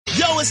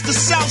Yo, it's the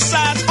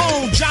Southside's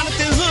own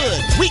Jonathan Hood.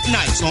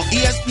 Weeknights on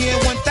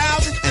ESPN 1000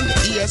 and the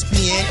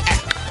ESPN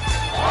app.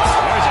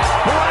 There's a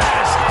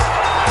blast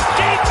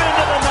deep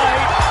into the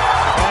night.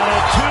 And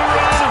a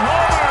two-run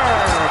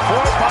homer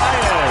for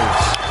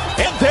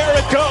Baez. And there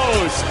it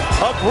goes.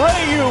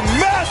 Abreu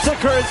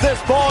massacres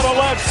this ball to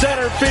left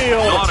center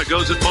field. Donna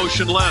goes in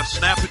motion left.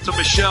 Snap it to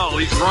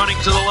Michelle. He's running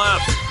to the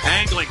left.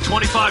 Angling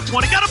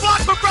 25-20. Got a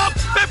block for Brown.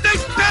 50,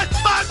 10, 5.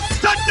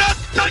 Touchdown,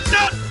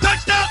 touchdown,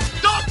 touchdown.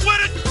 Dogs win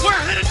it. We're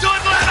headed to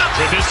Atlanta.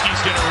 Trubisky's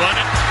going to run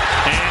it.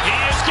 And he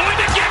is going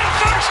to get a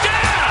first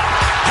down.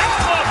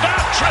 How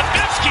about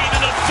Trubisky to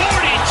the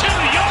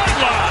 42-yard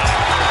line?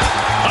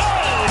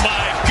 Oh,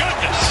 my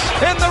goodness.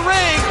 In the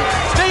ring.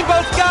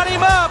 Steamboat's got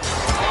him up.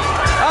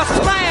 A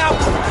slam.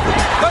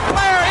 The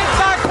player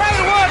inside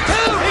Craterwood,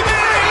 too. He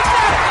did it. He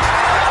did it.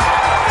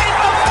 Ain't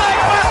no flag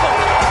whistle.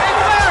 And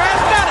Flair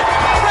has done it.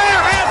 Flair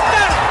has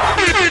done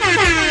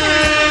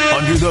it.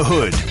 Under the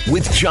Hood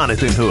with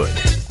Jonathan Hood.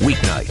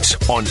 Weeknights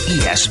on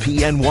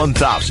ESPN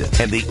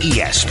 1000 and the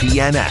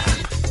ESPN app.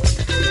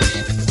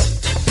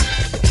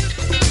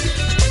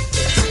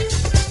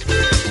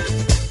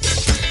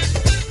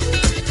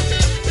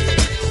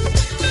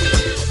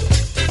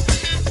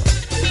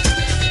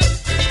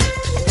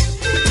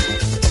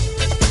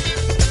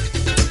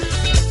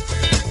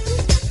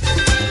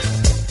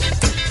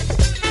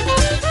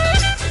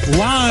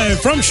 Live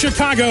from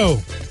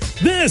Chicago,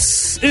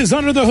 this is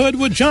Under the Hood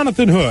with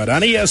Jonathan Hood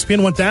on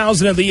ESPN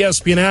 1000 and the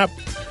ESPN app,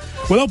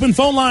 with open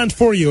phone lines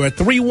for you at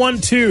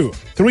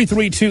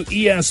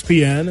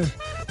 312-332-ESPN,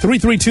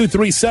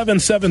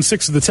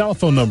 332-3776 is the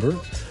telephone number.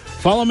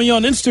 Follow me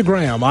on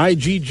Instagram,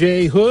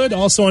 IGJ Hood,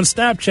 also on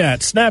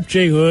Snapchat,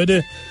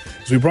 SnapJHood,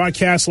 as we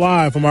broadcast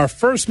live from our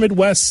First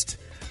Midwest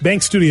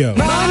Bank Studio.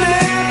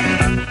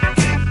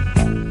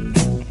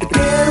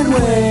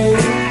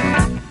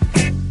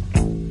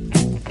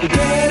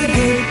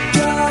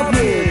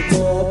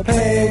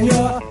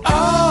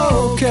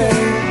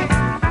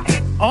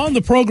 On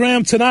the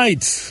program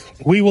tonight,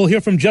 we will hear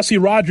from Jesse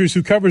Rogers,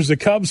 who covers the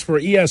Cubs for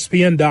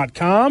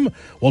ESPN.com.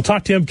 We'll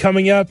talk to him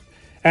coming up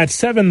at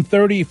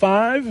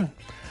 7:35.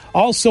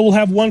 Also, we'll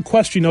have one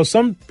question. You know,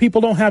 some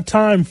people don't have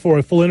time for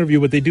a full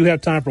interview, but they do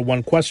have time for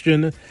one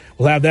question.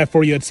 We'll have that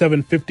for you at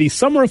 7:50.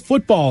 Summer of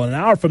football, an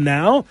hour from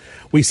now.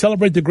 We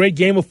celebrate the great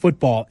game of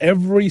football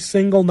every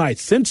single night.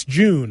 Since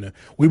June,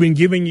 we've been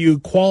giving you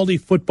quality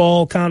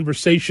football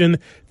conversation,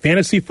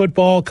 fantasy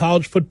football,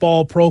 college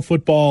football, pro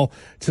football.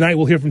 Tonight,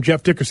 we'll hear from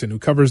Jeff Dickerson, who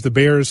covers the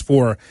Bears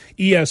for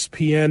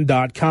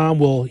ESPN.com.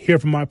 We'll hear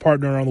from my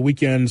partner on the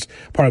weekends,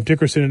 part of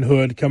Dickerson and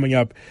Hood, coming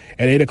up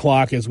at 8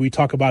 o'clock as we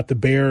talk about the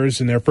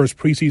Bears in their first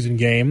preseason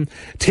game.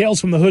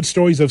 Tales from the Hood,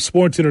 stories of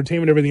sports,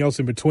 entertainment, everything else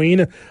in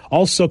between.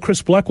 Also,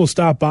 Chris Bleck will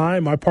stop by,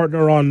 my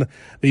partner on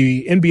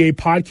the NBA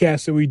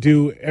podcast that we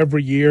do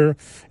every year.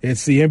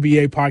 It's the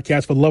NBA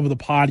podcast for the love of the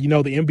pod. You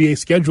know, the NBA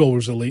schedule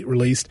was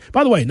released.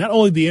 By the way, not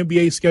only the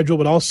NBA schedule,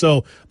 but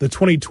also the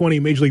 2020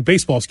 Major League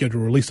Baseball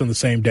schedule released on the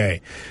same day.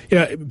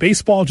 Yeah,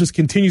 baseball just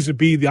continues to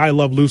be the I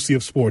Love Lucy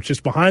of sports,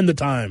 just behind the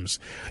times.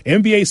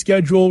 NBA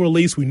schedule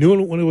released. We knew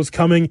it when it was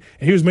coming.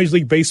 And here's Major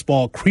League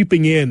Baseball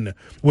creeping in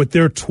with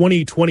their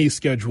 2020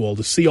 schedule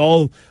to see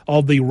all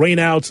the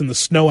rainouts and the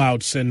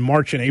snowouts in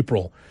March and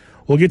April.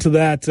 We'll get to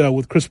that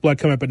with Chris Bleck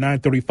coming up at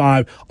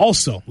 9:35.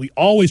 Also, we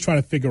always try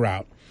to figure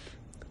out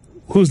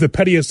who's the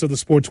pettiest of the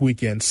sports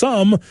weekend.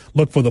 Some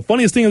look for the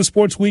funniest thing of the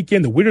sports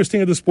weekend, the weirdest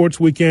thing of the sports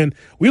weekend.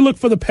 We look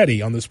for the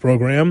petty on this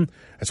program.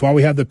 That's why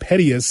we have the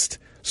pettiest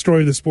story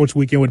of the sports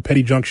weekend with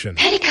Petty Junction.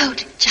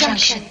 Petticoat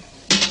Junction.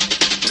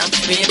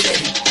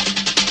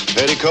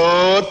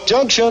 Petticoat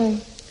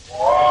Junction.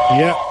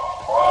 Yeah.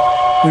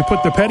 We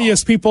put the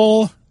pettiest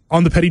people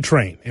on the petty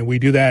train, and we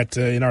do that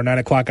in our 9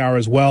 o'clock hour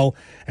as well.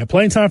 And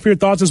plenty of time for your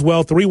thoughts as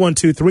well.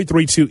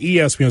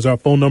 312-332-ESPN is our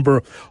phone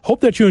number.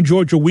 Hope that you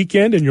enjoyed your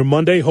weekend and your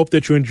Monday. Hope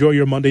that you enjoy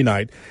your Monday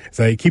night. As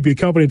I keep you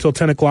company until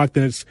 10 o'clock,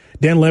 then it's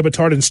Dan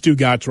Lebitard and Stu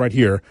Gatz right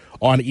here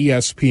on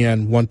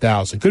ESPN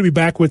 1000. Good to be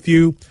back with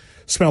you.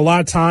 Spent a lot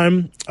of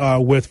time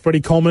with Freddie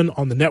Coleman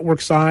on the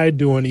network side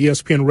doing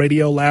ESPN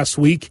Radio last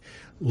week.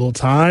 A little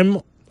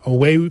time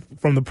away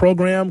from the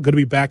program. Good to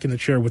be back in the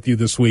chair with you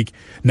this week,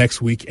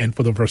 next week, and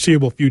for the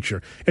foreseeable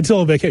future until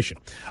a vacation,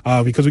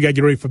 because we got to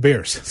get ready for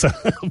Bears. So,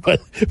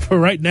 but for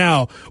right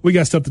now, we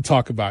got stuff to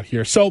talk about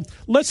here. So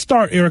let's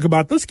start, Eric.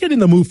 Let's get in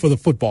the mood for the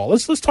football.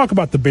 Let's talk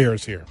about the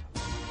Bears here.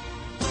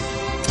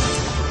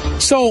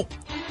 So,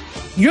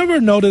 you ever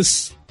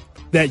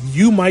that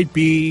you might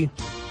be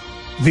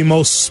the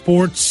most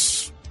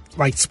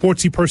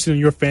sportsy person in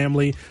your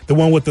family, the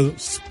one with the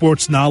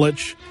sports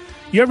knowledge?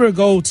 You ever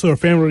go to a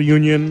family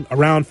reunion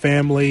around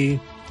family,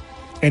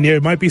 and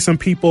there might be some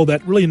people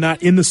that really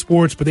not in the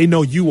sports, but they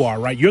know you are,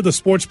 right? You're the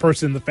sports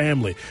person in the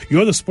family.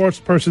 You're the sports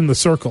person in the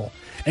circle.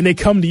 And they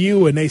come to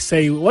you and they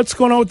say, what's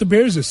going on with the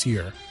Bears this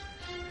year?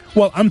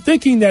 Well, I'm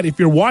thinking that if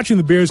you're watching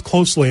the Bears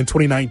closely in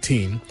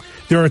 2019,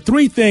 there are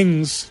three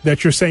things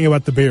that you're saying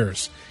about the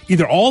Bears.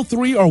 Either all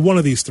three or one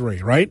of these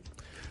three, right?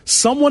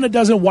 Someone that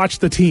doesn't watch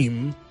the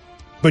team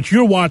but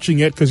you're watching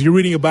it because you're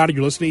reading about it,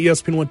 you're listening to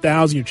ESPN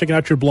 1000, you're checking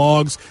out your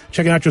blogs,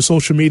 checking out your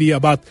social media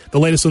about the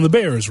latest on the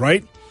Bears,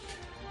 right?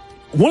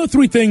 One of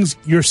three things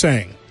you're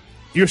saying.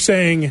 You're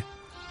saying,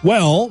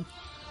 well,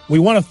 we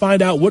want to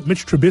find out what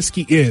Mitch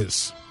Trubisky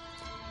is.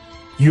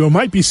 You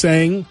might be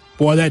saying,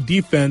 boy, that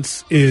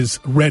defense is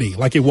ready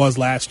like it was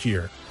last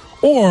year.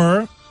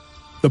 Or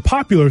the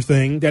popular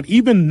thing that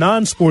even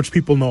non-sports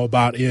people know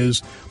about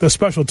is the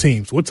special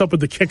teams. What's up with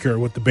the kicker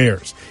with the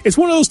Bears? It's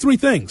one of those three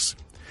things.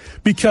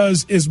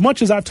 Because as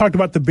much as I've talked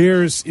about the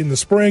Bears in the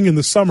spring and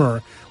the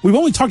summer, we've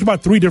only talked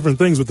about three different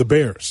things with the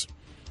Bears.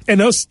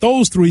 And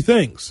those three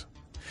things.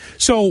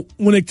 So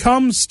when it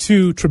comes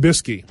to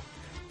Trubisky,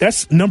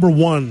 that's number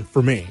one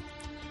for me.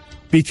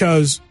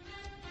 Because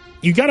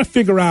you got to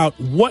figure out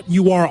what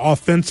you are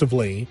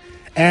offensively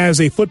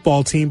as a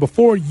football team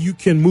before you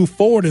can move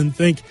forward and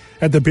think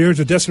that the Bears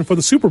are destined for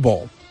the Super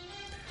Bowl.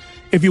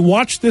 If you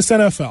watch this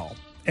NFL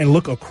and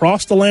look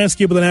across the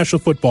landscape of the National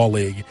Football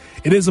League,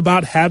 it is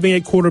about having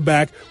a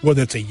quarterback,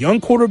 whether it's a young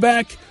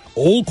quarterback,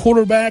 old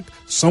quarterback,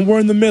 somewhere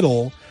in the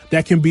middle,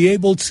 that can be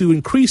able to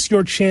increase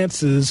your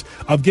chances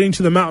of getting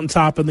to the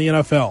mountaintop in the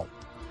NFL.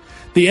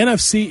 The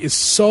NFC is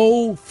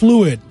so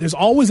fluid. There's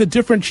always a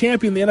different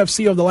champion in the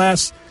NFC of the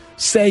last,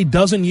 say,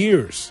 dozen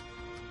years.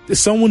 There's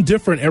someone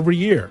different every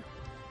year.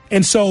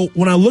 And so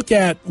when I look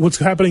at what's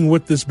happening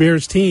with this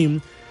Bears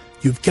team,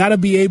 you've got to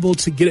be able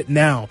to get it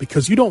now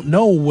because you don't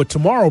know what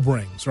tomorrow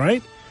brings,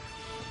 right?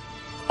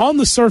 On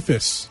the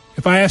surface,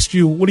 if I asked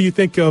you, what do you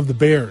think of the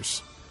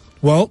Bears?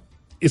 Well,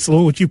 it's a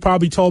little what you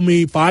probably told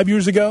me 5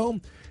 years ago,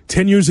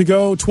 10 years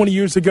ago, 20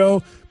 years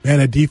ago. Man,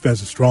 that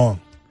defense is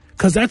strong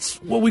because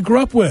that's what we grew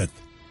up with.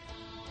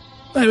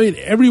 I mean,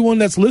 everyone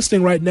that's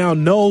listening right now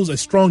knows a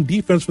strong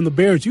defense from the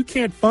Bears. You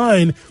can't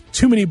find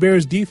too many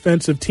Bears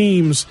defensive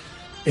teams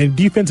and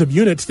defensive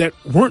units that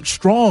weren't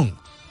strong,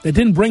 that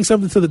didn't bring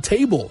something to the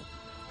table.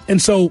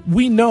 And so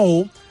we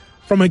know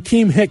from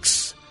Akeem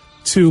Hicks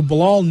to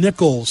Bilal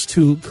Nichols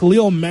to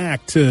Khalil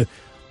Mack to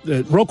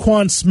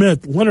Roquan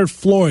Smith, Leonard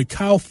Floyd,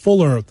 Kyle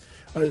Fuller,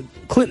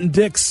 Clinton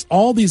Dix,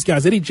 all these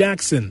guys, Eddie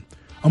Jackson,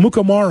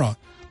 Amukamara,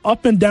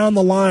 up and down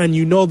the line,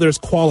 you know there's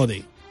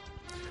quality.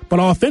 But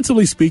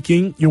offensively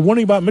speaking, you're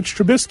wondering about Mitch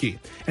Trubisky.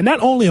 And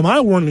not only am I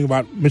wondering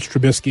about Mitch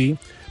Trubisky,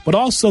 but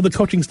also the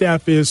coaching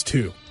staff is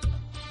too.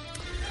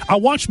 I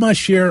watched my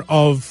share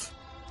of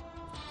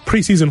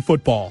preseason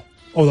football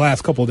over the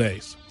last couple of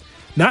days.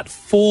 Not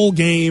full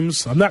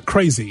games. I'm not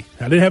crazy.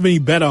 I didn't have any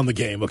bet on the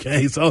game,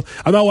 okay? So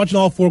I'm not watching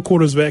all 4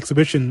 quarters of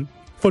exhibition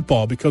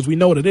football because we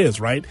know what it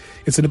is, right?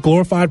 It's a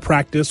glorified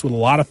practice with a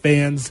lot of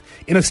fans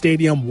in a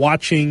stadium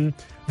watching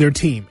their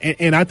team.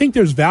 And I think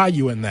there's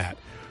value in that.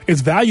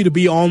 It's value to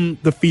be on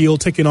the field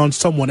taking on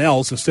someone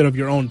else instead of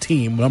your own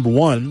team, number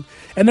one.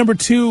 And number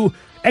two,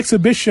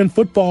 exhibition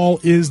football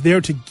is there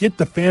to get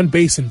the fan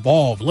base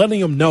involved, letting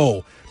them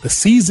know the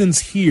season's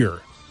here.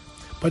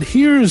 But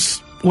here's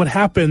what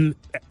happened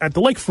at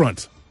the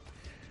lakefront.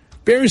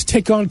 Bears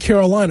take on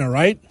Carolina,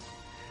 right?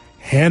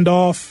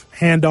 Handoff,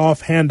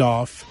 handoff,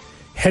 handoff.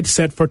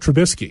 Headset for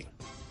Trubisky.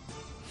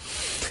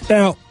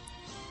 Now,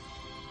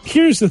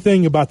 here's the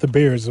thing about the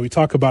Bears. We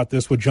talk about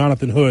this with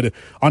Jonathan Hood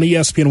on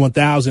ESPN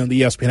 1000 and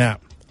the ESPN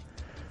app.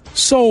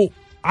 So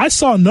I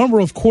saw a number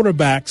of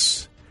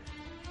quarterbacks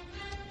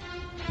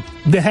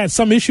that had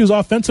some issues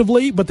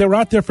offensively, but they were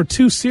out there for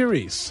 2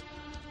 series.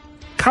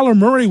 Kyler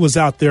Murray was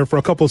out there for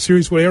a couple of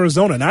series with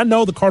Arizona. And I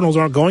know the Cardinals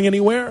aren't going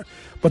anywhere,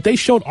 but they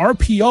showed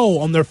RPO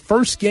on their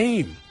first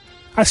game.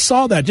 I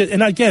saw that.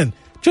 And again,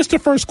 just the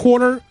first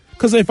quarter,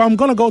 because if I'm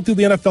going to go through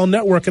the NFL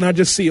Network and I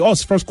just see, oh,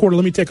 it's the first quarter,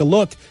 let me take a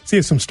look, see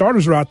if some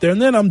starters are out there,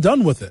 and then I'm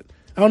done with it.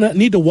 I don't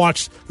need to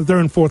watch the third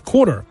and fourth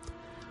quarter.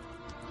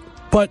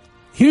 But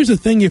here's the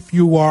thing, if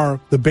you are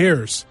the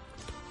Bears,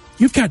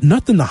 you've got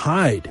nothing to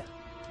hide.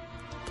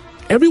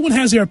 Everyone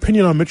has their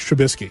opinion on Mitch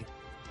Trubisky.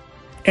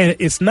 And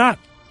it's not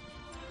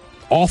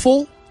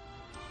awful.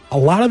 A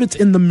lot of it's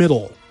in the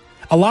middle.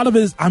 A lot of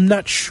it is, I'm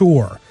not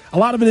sure. A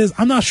lot of it is,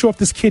 I'm not sure if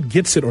this kid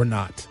gets it or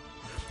not.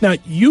 Now,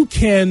 you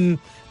can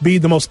be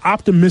the most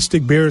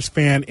optimistic Bears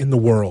fan in the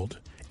world.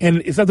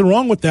 And there's nothing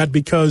wrong with that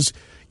because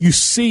you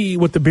see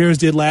what the Bears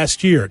did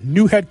last year.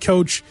 New head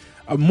coach,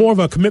 more of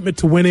a commitment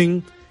to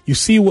winning. You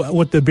see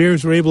what the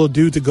Bears were able to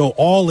do to go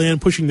all in,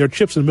 pushing their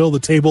chips in the middle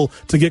of the table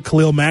to get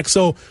Khalil Mack.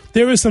 So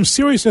there is some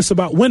seriousness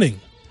about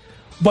winning.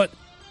 But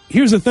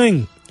here's the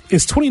thing.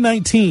 It's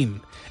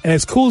 2019, and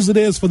as cool as it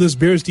is for this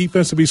Bears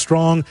defense to be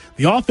strong,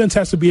 the offense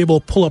has to be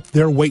able to pull up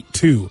their weight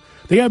too.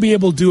 They got to be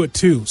able to do it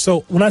too.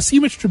 So when I see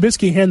Mitch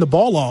Trubisky hand the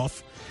ball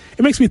off,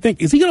 it makes me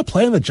think, is he going to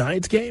play in the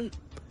Giants game?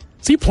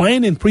 Is he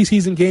playing in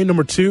preseason game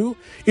number 2?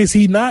 Is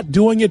he not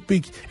doing it?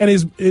 And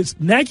is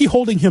Nagy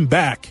holding him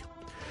back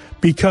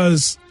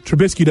because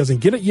Trubisky doesn't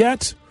get it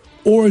yet?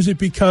 Or is it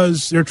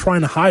because they're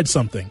trying to hide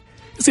something?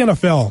 It's the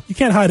NFL. You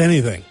can't hide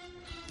anything.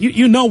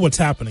 You know what's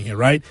happening here,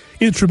 right?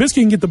 Either Trubisky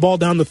can get the ball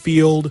down the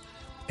field,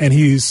 and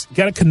he's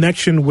got a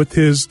connection with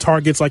his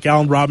targets like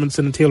Allen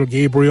Robinson and Taylor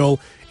Gabriel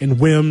and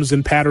Wims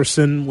and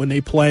Patterson when they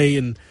play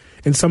and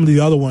some of the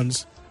other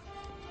ones,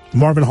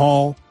 Marvin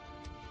Hall.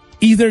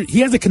 either he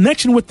has a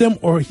connection with them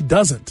or he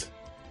doesn't.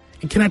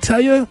 And can I tell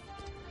you,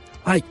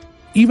 like,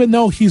 even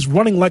though he's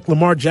running like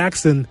Lamar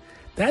Jackson,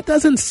 that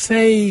doesn't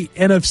say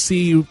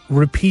NFC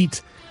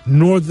repeat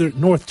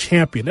North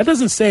champion. That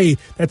doesn't say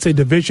that's a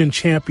division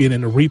champion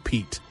and a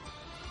repeat.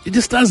 It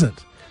just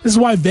doesn't. This is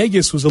why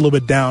Vegas was a little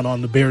bit down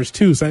on the Bears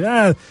too,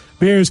 saying,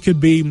 Bears could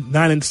be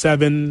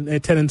 9-7 and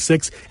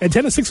 10-6, and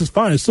 10-6 is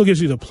fine. It still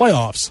gives you the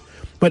playoffs.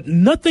 But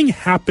nothing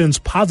happens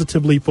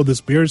positively for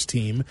this Bears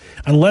team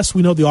unless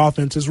we know the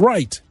offense is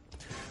right.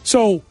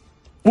 So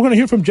we're going to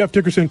hear from Jeff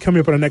Dickerson coming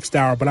up in the next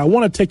hour, but I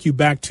want to take you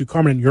back to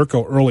Carmen and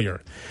Yurko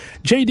earlier.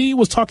 JD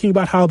was talking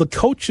about how the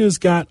coaches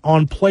got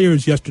on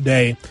players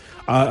yesterday,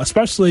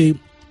 especially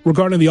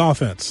regarding the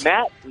offense.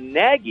 Matt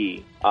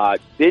Nagy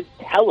did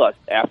tell us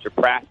after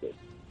practice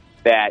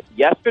that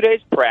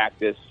yesterday's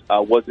practice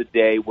was a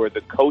day where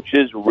the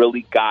coaches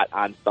really got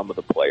on some of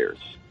the players.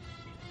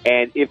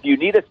 And if you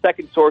need a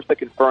second source to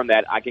confirm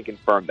that, I can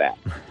confirm that.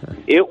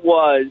 It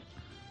was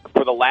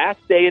for the last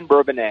day in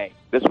Bourbonnais.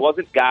 This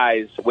wasn't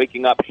guys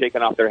waking up,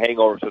 shaking off their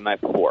hangovers the night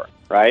before,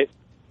 right?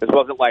 This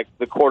wasn't like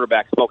the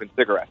quarterback smoking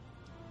cigarettes.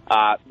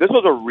 This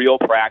was a real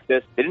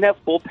practice. They didn't have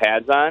full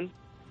pads on,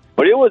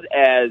 but it was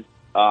as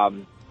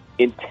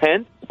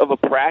intense of a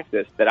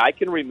practice that I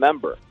can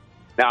remember.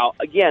 Now,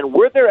 again,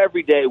 we're there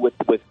every day with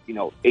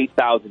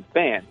 8,000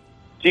 fans,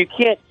 so you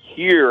can't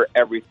hear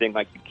everything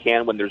like you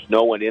can when there's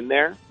no one in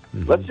there.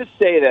 Mm-hmm. Let's just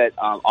say that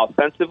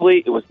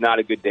offensively, it was not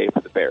a good day for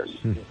the Bears.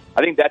 Mm-hmm.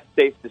 I think that's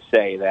safe to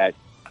say that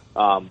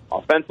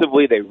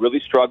offensively, they really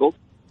struggled.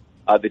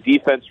 The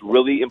defense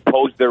really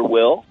imposed their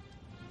will,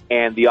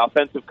 and the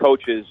offensive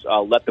coaches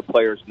let the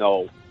players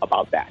know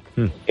about that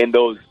in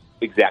those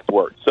exact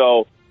words.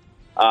 So,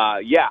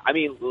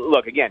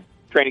 look, again,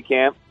 training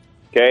camp,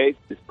 okay,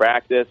 this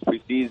practice,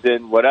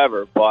 preseason,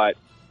 whatever, but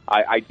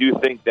I do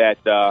think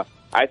that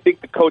I think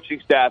the coaching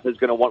staff is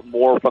going to want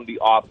more from the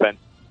offense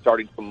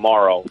starting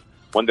tomorrow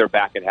when they're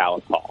back at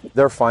Hallis Hall.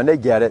 They're fine. They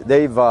get it.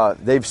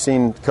 They've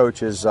seen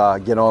coaches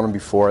get on them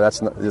before.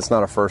 It's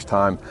not a first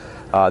time.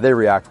 They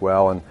react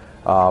well,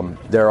 and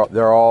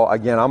they're all.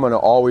 Again, I'm going to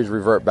always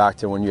revert back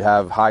to when you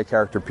have high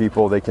character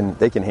people. They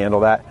can handle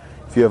that.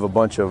 If you have a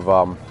bunch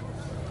of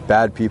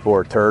bad people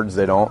or turds,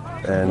 they don't,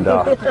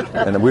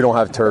 and we don't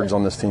have turds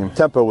on this team.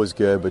 Tempo was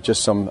good, but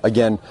just some,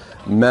 again,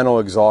 mental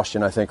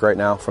exhaustion, I think, right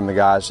now from the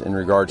guys in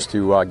regards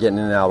to getting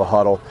in and out of the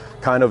huddle.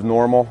 Kind of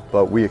normal,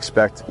 but we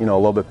expect, a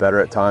little bit better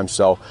at times.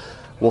 So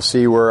we'll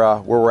see where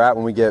we're at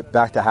when we get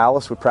back to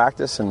Hallis with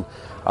practice, and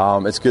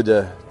it's good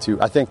to.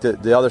 I think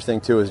that the other thing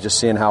too is just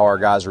seeing how our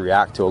guys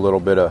react to a little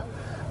bit of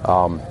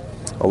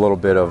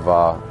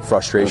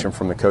frustration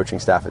from the coaching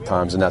staff at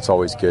times, and that's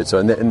always good. So,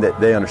 and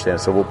they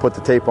understand. So we'll put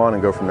the tape on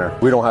and go from there.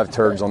 We don't have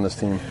turds on this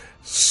team.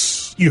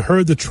 You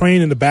heard the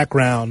train in the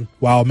background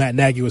while Matt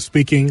Nagy was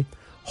speaking.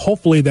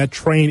 Hopefully that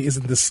train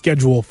isn't the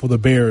schedule for the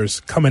Bears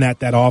coming at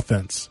that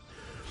offense.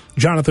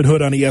 Jonathan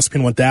Hood on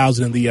ESPN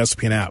 1000 and the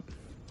ESPN app.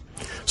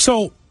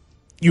 So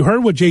you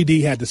heard what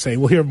JD had to say.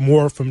 We'll hear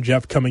more from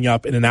Jeff coming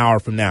up in an hour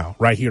from now,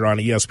 right here on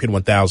ESPN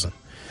 1000.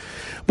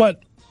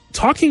 But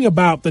talking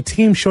about the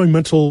team showing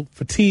mental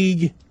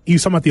fatigue, you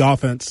talking about the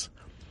offense.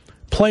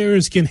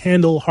 Players can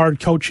handle hard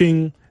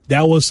coaching.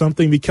 That was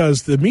something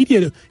because the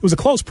media, it was a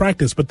close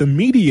practice, but the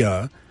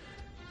media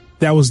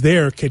that was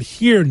there could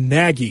hear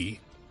Nagy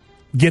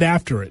get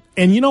after it.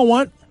 And you know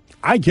what?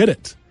 I get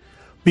it.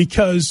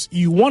 Because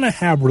you want to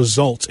have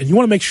results and you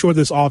want to make sure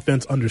this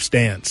offense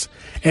understands.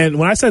 And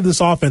when I say this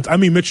offense, I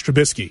mean Mitch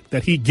Trubisky,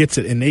 that he gets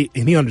it and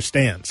he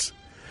understands.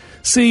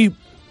 See,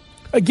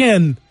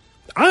 again,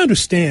 I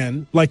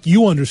understand, like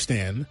you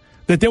understand,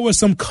 that there was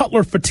some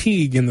Cutler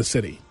fatigue in the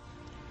city.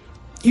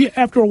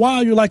 After a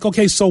while, you're like,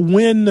 okay, so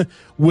when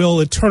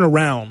will it turn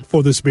around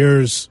for this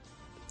Bears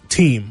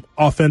team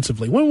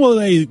offensively? When will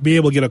they be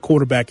able to get a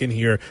quarterback in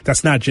here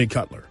that's not Jay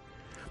Cutler?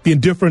 The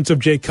indifference of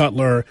Jay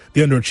Cutler, the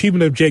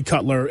underachievement of Jay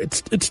Cutler,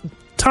 it's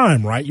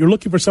time, right? You're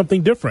looking for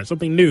something different,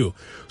 something new.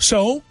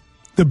 So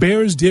the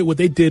Bears did what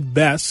they did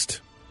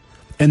best,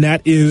 and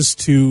that is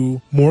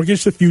to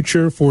mortgage the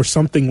future for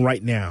something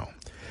right now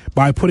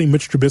by putting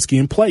Mitch Trubisky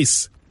in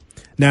place.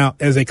 Now,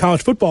 as a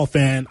college football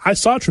fan, I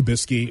saw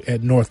Trubisky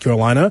at North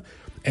Carolina,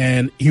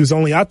 and he was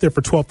only out there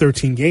for 12,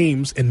 13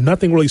 games, and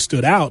nothing really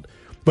stood out.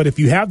 But if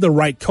you have the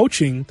right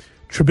coaching,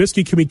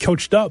 Trubisky can be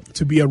coached up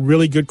to be a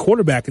really good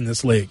quarterback in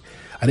this league.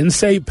 I didn't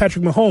say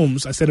Patrick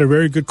Mahomes. I said a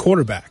very good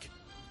quarterback.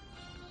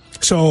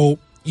 So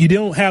you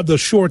don't have the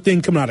sure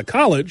thing coming out of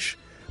college,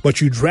 but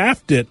you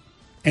draft it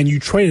and you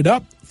trade it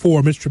up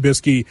for Mitch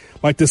Trubisky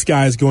like this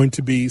guy is going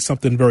to be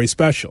something very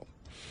special.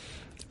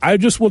 I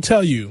just will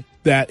tell you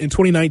that in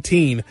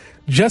 2019,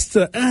 just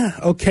a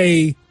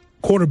okay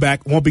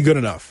quarterback won't be good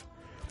enough.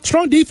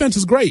 Strong defense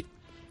is great,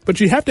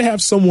 but you have to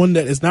have someone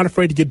that is not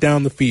afraid to get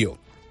down the field.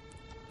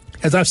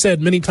 As I've said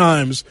many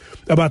times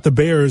about the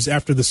Bears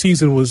after the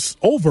season was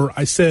over,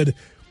 I said,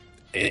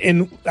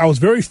 and I was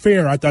very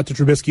fair, I thought, to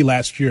Trubisky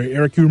last year.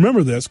 Eric, you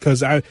remember this,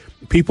 because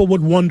people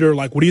would wonder,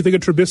 like, what do you think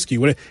of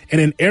Trubisky?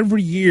 And in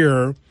every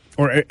year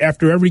or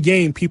after every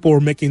game, people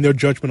were making their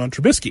judgment on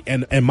Trubisky.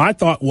 And my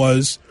thought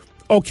was,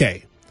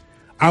 okay,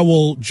 I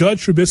will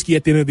judge Trubisky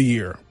at the end of the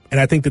year, and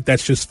I think that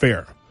that's just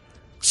fair.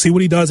 See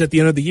what he does at the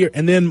end of the year.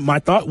 And then my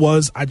thought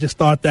was, I just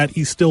thought that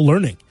he's still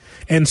learning.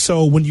 And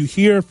so when you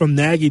hear from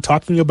Nagy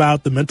talking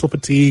about the mental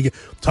fatigue,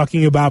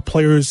 talking about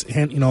players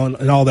and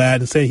all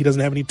that, and saying he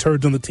doesn't have any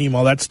turds on the team,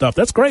 all that stuff,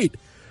 that's great.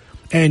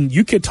 And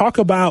you could talk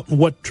about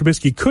what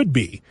Trubisky could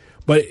be,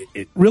 but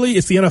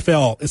it's the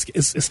NFL.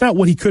 It's not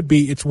what he could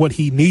be. It's what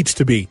he needs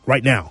to be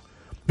right now,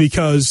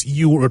 because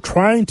you are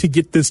trying to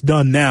get this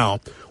done now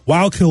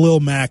while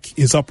Khalil Mack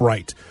is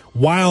upright,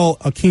 while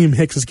Akeem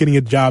Hicks is getting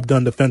a job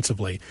done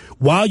defensively,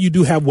 while you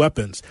do have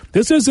weapons.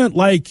 This isn't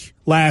like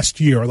last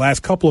year or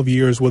last couple of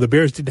years where the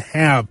Bears didn't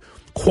have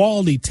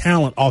quality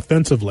talent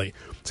offensively.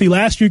 See,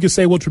 last year you could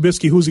say, well,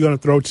 Trubisky, who's he going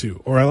to throw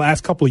to? Or the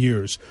last couple of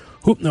years,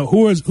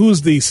 who is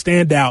the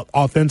standout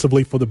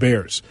offensively for the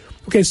Bears?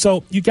 Okay,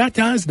 so you got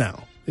guys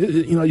now.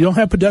 You don't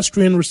have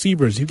pedestrian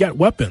receivers. You got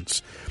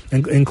weapons,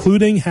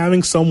 including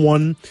having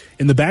someone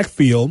in the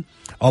backfield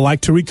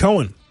like Tariq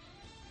Cohen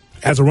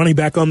as a running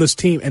back on this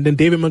team, and then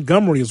David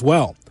Montgomery as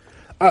well.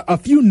 A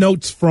few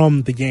notes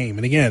from the game,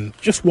 and again,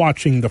 just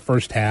watching the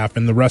first half,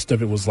 and the rest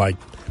of it was like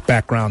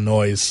background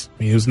noise.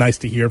 I mean, it was nice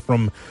to hear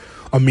from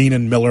Amin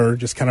and Miller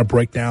just kind of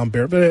break down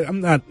Bear, but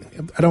I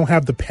don't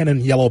have the pen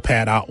and yellow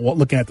pad out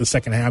looking at the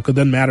second half, because it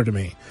doesn't matter to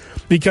me.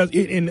 Because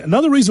and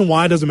another reason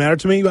why it doesn't matter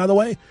to me, by the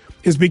way,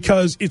 is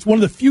because it's one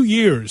of the few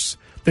years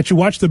that you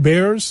watch the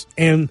Bears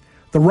and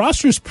the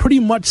roster is pretty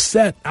much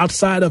set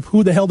outside of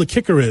who the hell the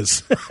kicker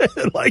is.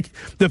 Like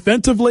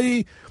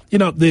defensively,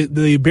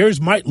 the Bears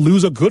might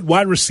lose a good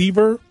wide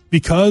receiver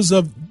because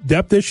of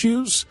depth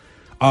issues.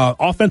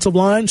 Offensive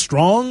line,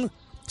 strong.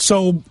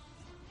 So,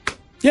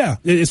 yeah,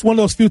 it's one of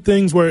those few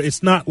things where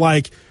it's not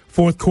like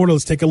fourth quarter,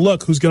 let's take a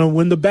look, who's going to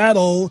win the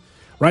battle.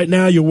 Right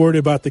now you're worried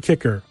about the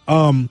kicker.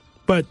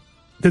 But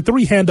the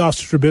three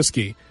handoffs to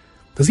Trubisky,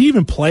 does he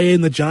even play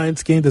in the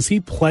Giants game? Does he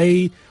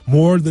play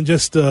more than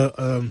just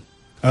a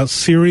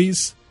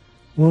series?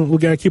 Well, we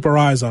got to keep our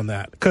eyes on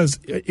that, because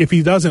if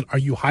he doesn't, are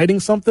you hiding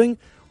something?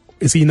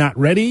 Is he not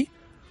ready?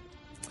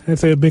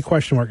 That's a big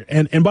question mark.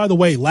 And by the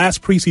way,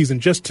 last preseason,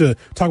 just to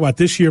talk about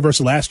this year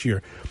versus last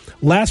year,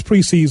 last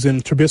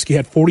preseason, Trubisky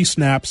had 40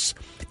 snaps,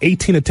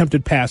 18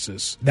 attempted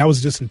passes. That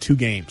was just in 2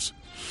 games.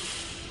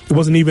 It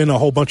wasn't even a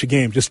whole bunch of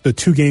games, just the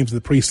 2 games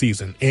of the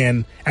preseason.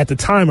 And at the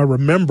time, I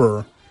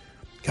remember,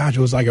 gosh,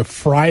 it was like a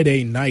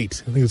Friday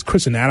night. I think it was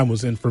Chris and Adam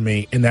was in for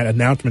me, and that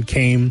announcement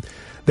came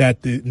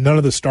that none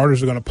of the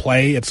starters are going to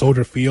play at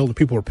Soldier Field, and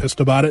people were pissed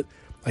about it.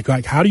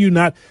 Like, how do you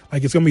not,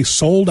 like, it's going to be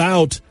sold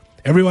out.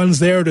 Everyone's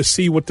there to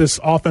see what this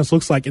offense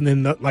looks like, and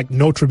then no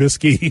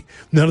Trubisky,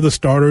 none of the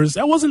starters.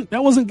 That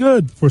wasn't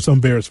good for some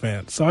Bears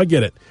fans. So I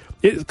get it,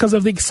 because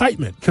of the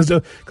excitement,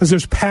 because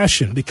there's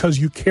passion, because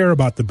you care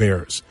about the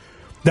Bears.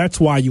 That's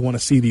why you want to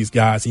see these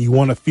guys, and you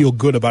want to feel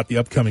good about the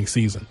upcoming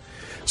season.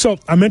 So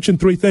I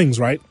mentioned 3 things,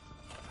 right?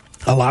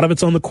 A lot of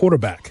it's on the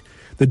quarterback.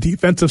 The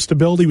defensive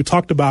stability, we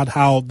talked about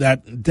how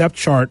that depth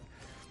chart,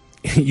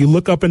 you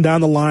look up and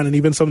down the line, and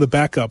even some of the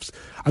backups.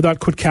 I thought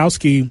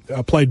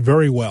Kwiatkowski played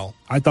very well.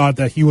 I thought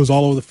that he was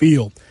all over the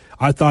field.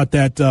 I thought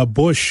that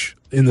Bush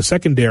in the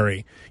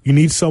secondary, you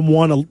need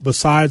someone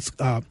besides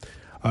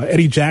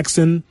Eddie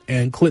Jackson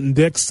and Clinton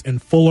Dix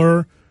and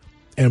Fuller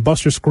and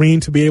Buster Screen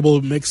to be able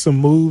to make some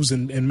moves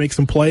and make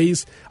some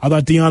plays. I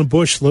thought Deion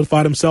Bush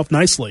solidified himself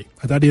nicely.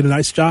 I thought he did a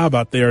nice job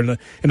out there in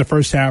the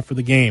first half of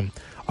the game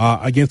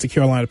against the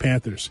Carolina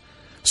Panthers.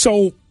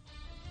 So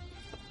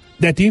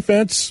that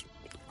defense,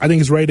 I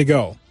think, is ready to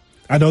go.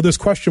 I know there's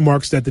question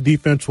marks that the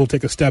defense will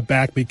take a step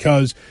back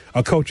because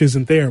a coach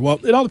isn't there.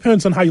 Well, it all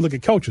depends on how you look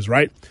at coaches,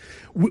 right?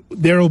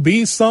 There will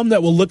be some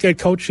that will look at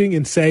coaching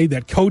and say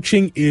that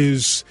coaching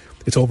it's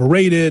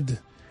overrated.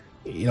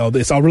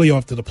 It's all really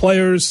off to the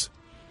players.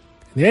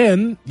 And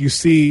then you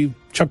see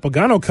Chuck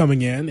Pagano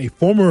coming in, a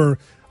former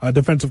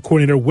defensive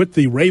coordinator with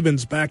the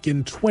Ravens back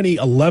in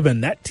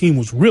 2011. That team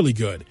was really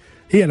good.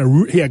 He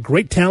had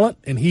great talent,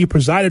 and he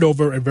presided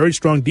over a very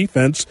strong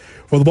defense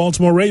for the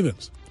Baltimore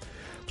Ravens.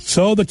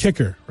 So the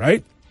kicker,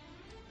 right?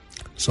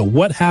 So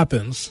what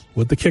happens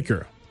with the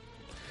kicker?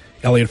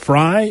 Elliott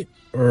Fry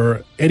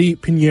or Eddie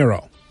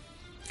Pinheiro?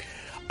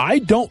 I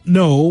don't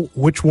know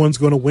which one's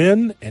going to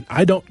win, and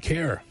I don't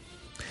care.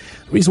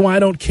 The reason why I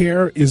don't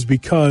care is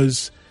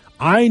because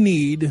I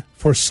need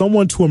for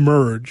someone to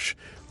emerge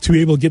to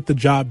be able to get the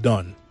job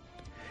done.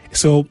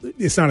 So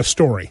it's not a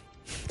story.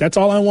 That's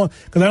all I want,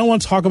 because I don't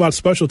want to talk about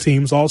special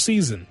teams all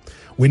season.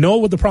 We know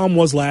what the problem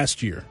was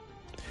last year.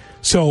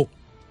 So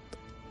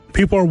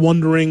people are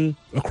wondering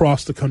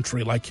across the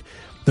country, like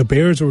the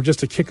Bears were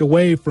just a kick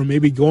away from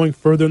maybe going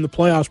further in the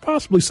playoffs.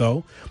 Possibly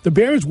so. The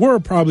Bears were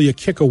probably a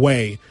kick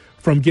away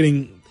from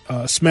getting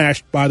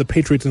smashed by the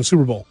Patriots in the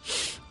Super Bowl.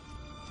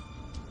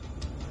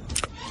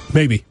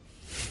 Maybe.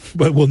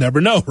 But we'll never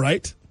know,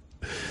 right?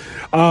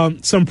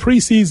 Some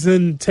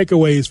preseason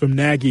takeaways from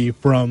Nagy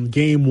from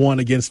Game 1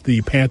 against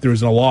the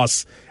Panthers and a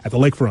loss at the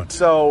Lakefront.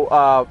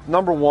 So,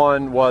 number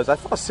one was, I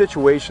thought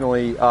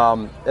situationally,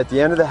 at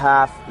the end of the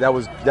half, that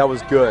was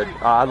good.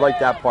 I liked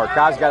that part.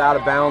 Guys got out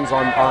of bounds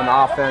on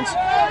offense.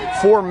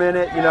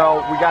 4-minute, we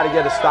got to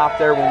get a stop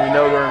there when we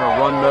know they're in a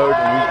run mode,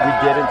 and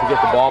we didn't to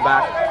get the ball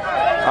back.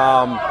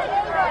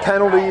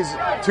 Penalties,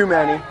 too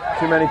many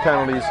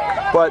penalties,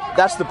 but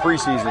that's the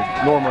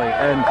preseason normally.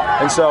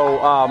 And so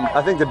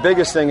I think the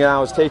biggest thing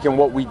now is taking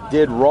what we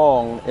did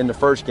wrong in the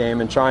first game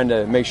and trying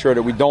to make sure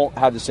that we don't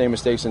have the same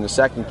mistakes in the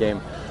second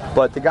game.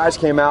 But the guys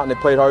came out and they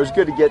played hard. It was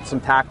good to get some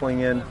tackling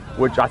in,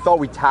 which I thought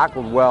we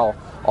tackled well,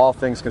 all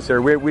things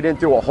considered. We didn't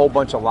do a whole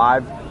bunch of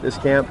live this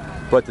camp,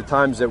 but the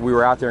times that we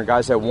were out there and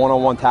guys had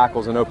one-on-one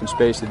tackles in open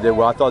space, they did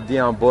well. I thought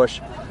Deion Bush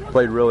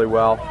played really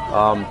well,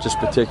 just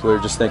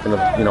thinking of,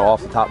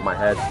 off the top of my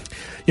head.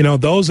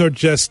 Those are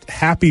just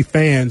happy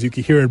fans you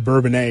could hear at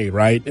Bourbonnais,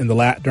 right, during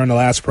the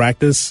last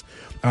practice.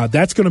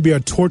 That's going to be a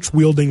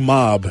torch-wielding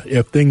mob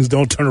if things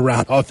don't turn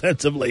around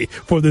offensively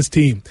for this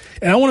team.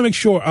 And I want to make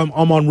sure I'm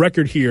on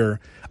record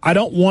here. I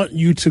don't want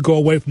you to go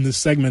away from this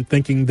segment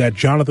thinking that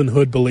Jonathan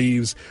Hood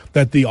believes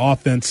that the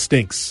offense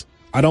stinks.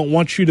 I don't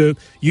want you to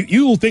 –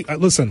 you will think –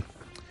 listen,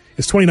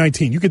 it's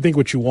 2019. You can think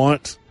what you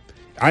want.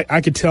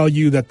 I could tell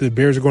you that the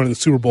Bears are going to the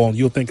Super Bowl, and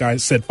you'll think I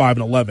said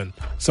 5-11.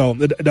 So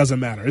it doesn't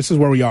matter. This is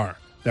where we are.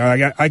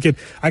 I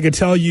could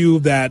tell you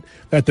that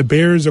the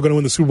Bears are going to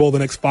win the Super Bowl the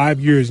next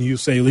 5 years, and you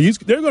say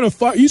they're going to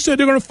fire. You said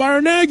they're going to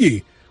fire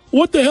Nagy.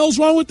 What the hell's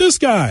wrong with this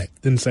guy?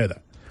 Didn't say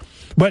that,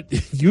 but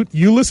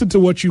you listen to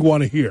what you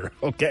want to hear.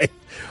 Okay,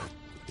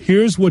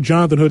 here's what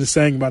Jonathan Hood is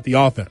saying about the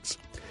offense.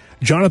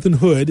 Jonathan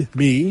Hood,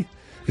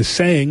 is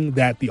saying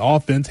that the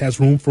offense has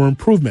room for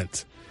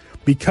improvement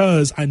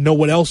because I know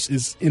what else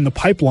is in the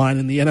pipeline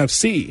in the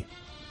NFC.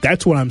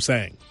 That's what I'm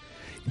saying.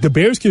 The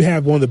Bears could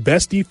have one of the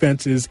best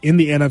defenses in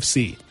the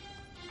NFC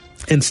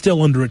and still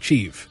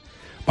underachieve.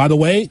 By the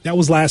way, that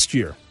was last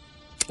year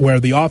where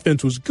the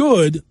offense was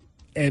good,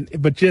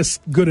 but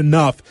just good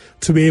enough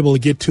to be able to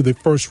get to the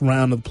first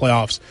round of the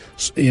playoffs.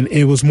 And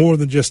it was more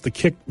than just the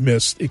kick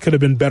miss. It could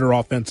have been better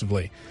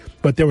offensively.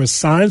 But there were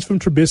signs from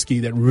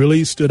Trubisky that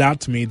really stood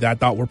out to me that I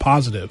thought were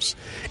positives,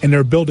 and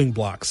they're building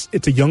blocks.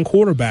 It's a young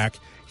quarterback.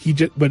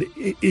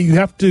 You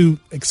have to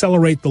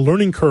accelerate the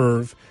learning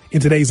curve in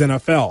today's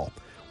NFL.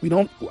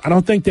 I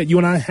don't think that you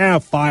and I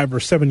have 5 or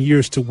 7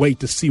 years to wait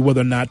to see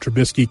whether or not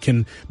Trubisky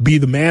can be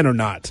the man or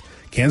not.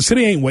 Kansas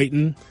City ain't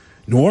waiting.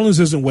 New Orleans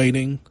isn't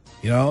waiting.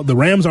 The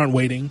Rams aren't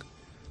waiting.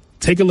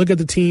 Take a look at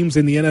the teams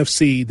in the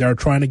NFC that are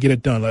trying to get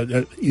it done.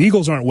 The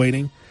Eagles aren't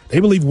waiting. They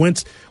believe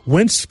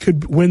Wentz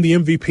could win the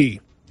MVP.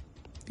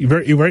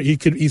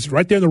 He's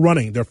right there in the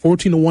running. They're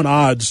 14-1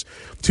 odds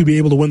to be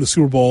able to win the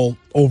Super Bowl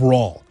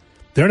overall.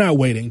 They're not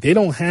waiting. They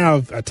don't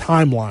have a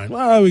timeline.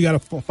 Well, we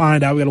got to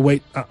find out. We got to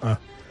wait.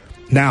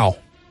 Now.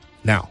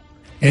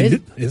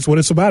 And it's what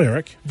it's about,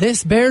 Eric.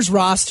 This Bears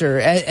roster,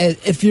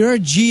 if you're a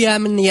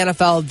GM in the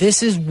NFL,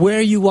 this is where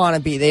you want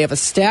to be. They have a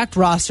stacked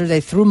roster.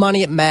 They threw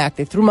money at Mack.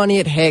 They threw money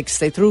at Hicks.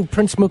 They threw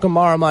Prince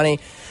Mukamara money.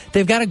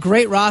 They've got a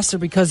great roster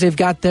because they've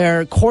got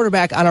their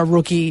quarterback on a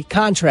rookie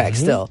contract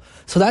still.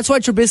 So that's why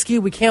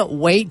Trubisky, we can't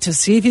wait to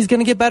see if he's going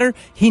to get better.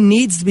 He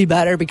needs to be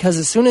better because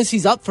as soon as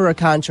he's up for a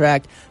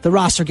contract, the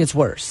roster gets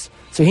worse.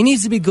 So he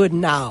needs to be good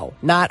now,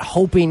 not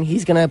hoping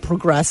he's going to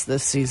progress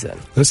this season.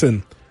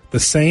 Listen, the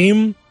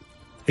same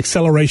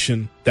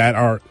acceleration that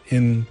are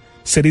in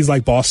cities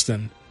like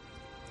Boston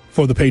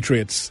for the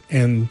Patriots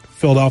and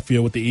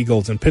Philadelphia with the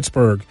Eagles and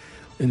Pittsburgh,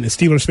 and the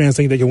Steelers fans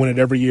think they can win it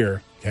every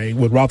year, okay,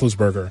 with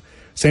Roethlisberger.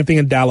 Same thing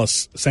in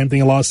Dallas, same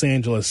thing in Los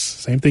Angeles,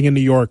 same thing in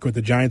New York with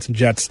the Giants and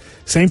Jets,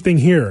 same thing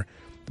here.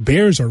 The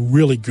Bears are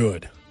really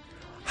good.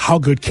 How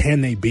good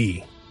can they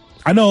be?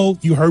 I know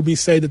you heard me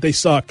say that they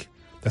suck.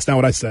 That's not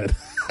what I said.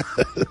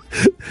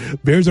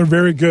 Bears are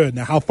very good.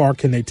 Now, how far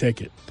can they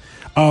take it?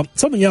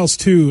 Something else,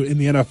 too, in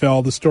the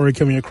NFL, the story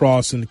coming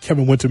across, and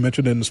Kevin Winter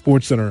mentioned it in the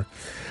Sports Center.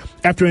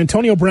 After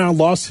Antonio Brown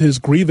lost his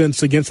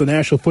grievance against the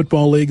National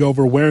Football League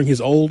over wearing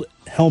his old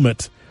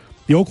helmet,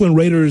 the Oakland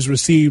Raiders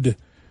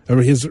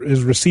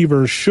his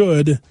receiver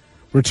should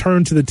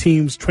return to the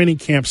team's training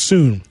camp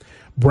soon.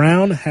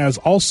 Brown has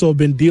also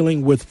been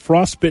dealing with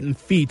frostbitten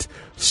feet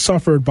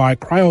suffered by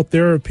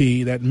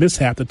cryotherapy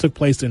mishap that took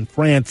place in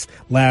France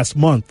last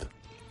month.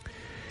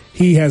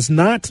 He has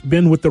not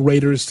been with the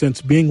Raiders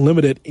since being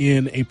limited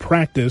in a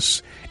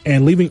practice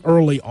and leaving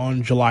early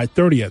on July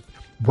 30th.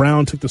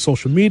 Brown took to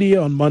social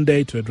media on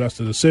Monday to address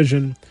the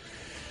decision.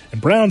 And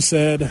Brown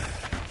said,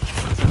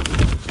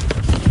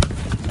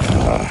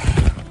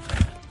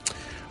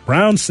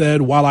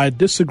 while I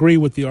disagree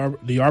with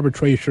the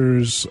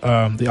arbitrator's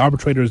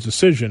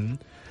decision,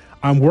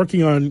 I'm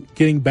working on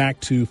getting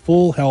back to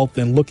full health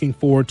and looking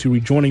forward to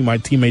rejoining my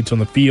teammates on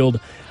the field.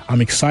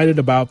 I'm excited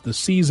about the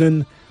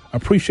season.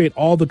 Appreciate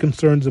all the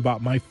concerns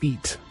about my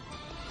feet.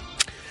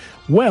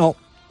 Well,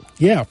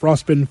 yeah,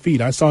 frostbitten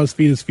feet. I saw his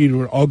feet. His feet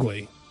were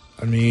ugly.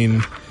 I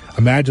mean,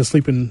 imagine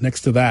sleeping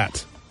next to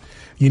that.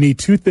 You need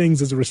two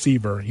things as a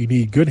receiver. You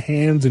need good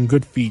hands and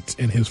good feet,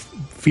 and his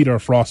feet are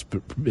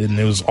frostbitten.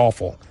 It was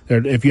awful.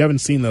 If you haven't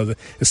seen those,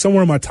 it's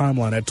somewhere on my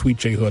timeline at Tweet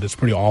J Hood. It's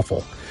pretty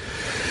awful.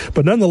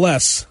 But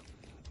nonetheless,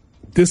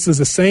 this is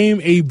the same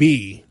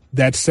AB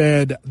that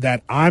said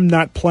that I'm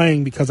not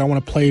playing because I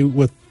want to play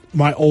with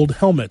my old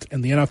helmet.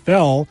 And the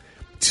NFL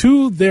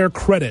to their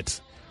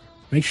credit,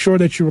 make sure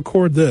that you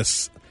record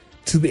this.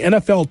 To the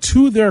NFL,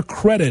 to their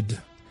credit,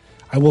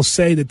 I will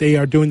say that they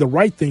are doing the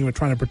right thing with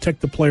trying to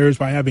protect the players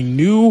by having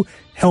new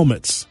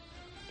helmets.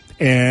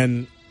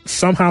 And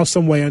somehow,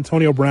 some way,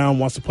 Antonio Brown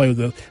wants to play with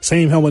the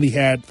same helmet he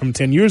had from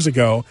 10 years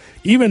ago.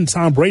 Even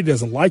Tom Brady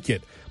doesn't like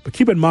it. But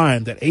keep in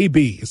mind that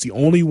AB is the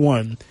only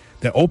one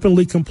that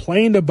openly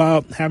complained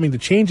about having to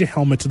change a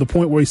helmet to the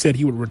point where he said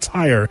he would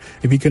retire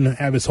if he couldn't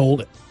have his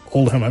old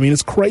helmet. I mean,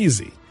 it's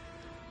crazy.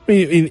 I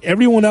mean,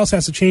 everyone else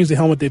has to change the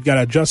helmet. They've got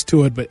to adjust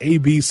to it. But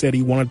AB said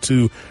he wanted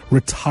to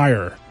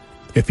retire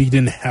if he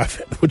didn't have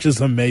it, which is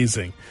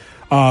amazing.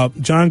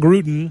 John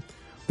Gruden,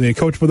 the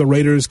coach for the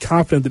Raiders,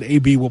 confident that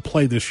AB will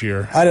play this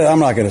year. I'm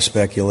not going to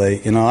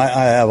speculate. I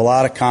have a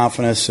lot of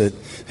confidence that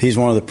he's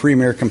one of the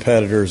premier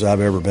competitors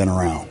I've ever been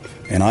around.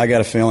 And I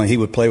got a feeling he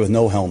would play with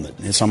no helmet.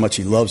 It's how much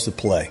he loves to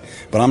play.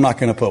 But I'm not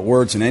going to put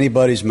words in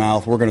anybody's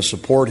mouth. We're going to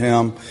support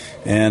him.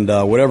 And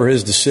whatever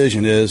his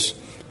decision is,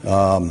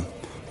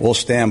 we'll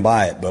stand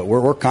by it. But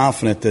we're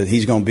confident that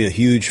he's going to be a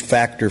huge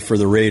factor for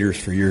the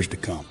Raiders for years to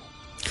come.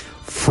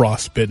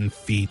 Frostbitten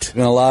feet. There's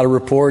been a lot of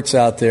reports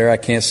out there. I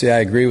can't say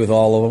I agree with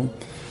all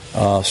of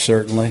them,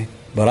 certainly.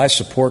 But I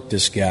support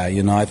this guy.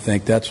 I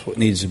think that's what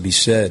needs to be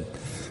said.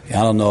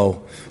 I don't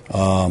know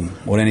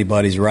what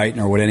anybody's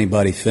writing or what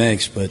anybody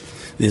thinks, but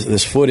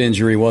this foot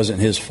injury wasn't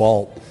his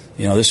fault.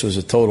 This was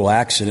a total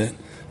accident.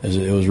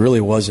 It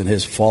really wasn't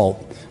his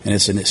fault, and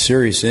it's a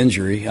serious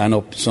injury. I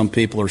know some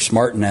people are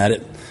smarting at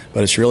it,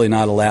 but it's really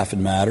not a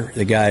laughing matter.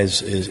 The guy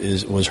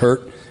was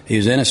hurt. He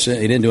was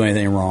innocent. He didn't do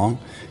anything wrong,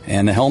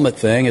 and the helmet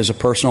thing is a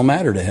personal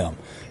matter to him.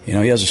 He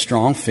has a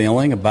strong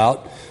feeling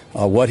about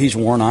what he's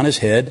worn on his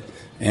head,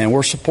 and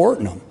we're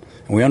supporting him.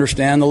 And we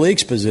understand the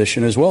league's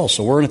position as well,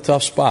 so we're in a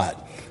tough spot.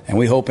 And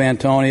we hope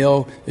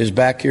Antonio is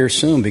back here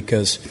soon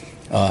because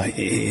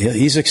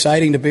he's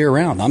exciting to be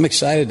around. I'm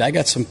excited. I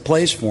got some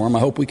plays for him. I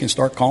hope we can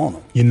start calling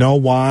him. You know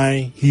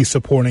why he's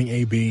supporting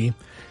AB?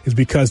 Is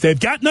because they've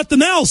got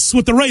nothing else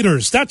with the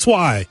Raiders. That's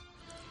why.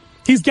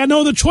 He's got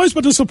no other choice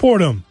but to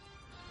support him.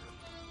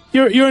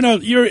 You're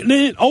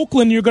in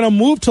Oakland. You're going to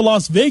move to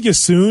Las Vegas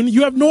soon.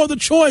 You have no other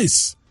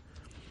choice.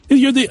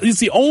 He's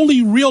the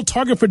only real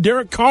target for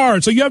Derek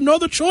Carr, so you have no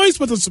other choice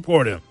but to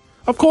support him.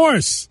 Of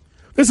course.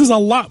 This is a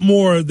lot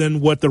more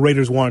than what the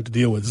Raiders wanted to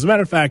deal with. As a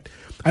matter of fact,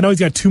 I know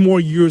he's got 2 more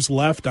years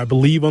left, I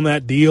believe, on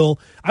that deal.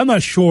 I'm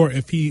not sure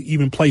if he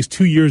even plays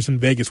 2 years in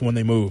Vegas when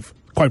they move,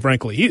 quite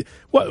frankly.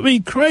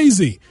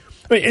 Crazy.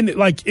 And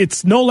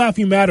it's no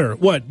laughing matter.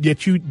 What,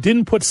 yet you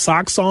didn't put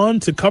socks on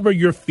to cover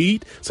your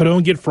feet so they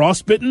don't get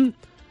frostbitten?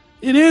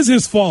 It is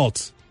his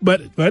fault.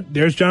 But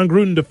there's John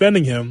Gruden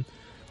defending him.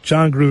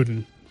 John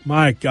Gruden,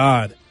 my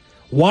God.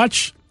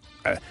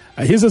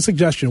 Here's a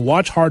suggestion.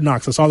 Watch Hard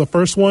Knocks. I saw the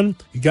first one.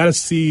 You got to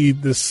see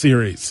this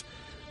series.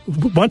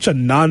 Bunch of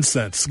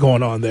nonsense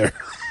going on there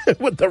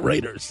with the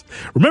Raiders.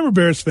 Remember,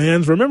 Bears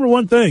fans, remember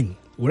one thing.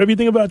 Whatever you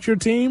think about your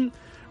team,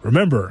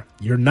 remember,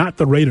 you're not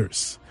the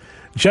Raiders.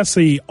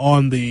 Jesse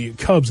on the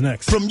Cubs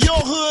next. From your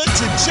hood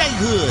to J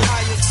Hood.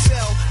 I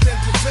excel, then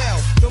prevail.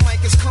 The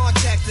mic is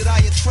contacted, I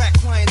attract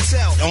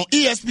clientele. On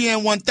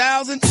ESPN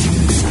 1000 and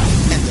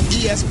the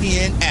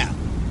ESPN app.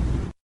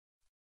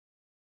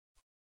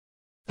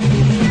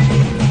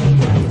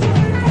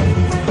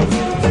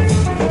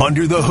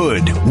 Under the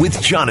Hood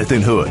with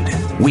Jonathan Hood.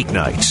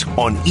 Weeknights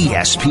on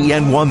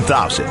ESPN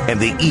 1000 and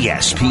the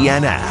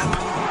ESPN app.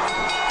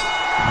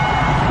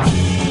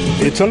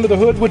 It's Under the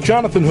Hood with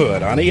Jonathan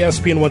Hood on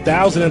ESPN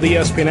 1000 and the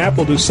ESPN app.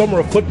 We'll do Summer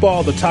of Football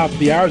at the top of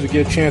the hour to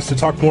get a chance to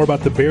talk more about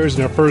the Bears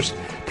in their first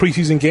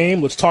preseason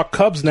game. Let's talk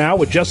Cubs now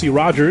with Jesse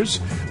Rogers,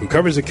 who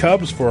covers the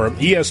Cubs for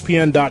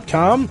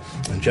ESPN.com.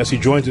 And Jesse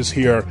joins us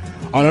here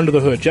on Under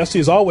the Hood. Jesse,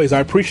 as always, I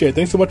appreciate it.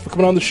 Thanks so much for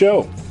coming on the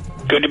show.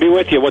 Good to be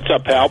with you. What's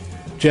up, pal?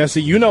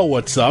 Jesse, you know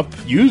what's up.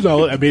 You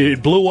know, I mean,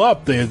 it blew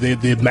up,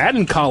 the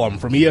Madden column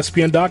from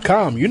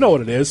ESPN.com. You know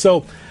what it is.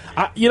 So,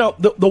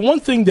 the one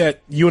thing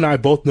that you and I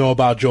both know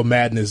about Joe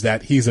Madden is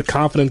that he's a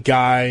confident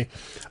guy,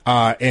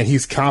 and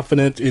he's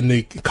confident in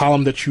the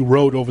column that you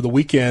wrote over the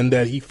weekend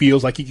that he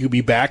feels like he could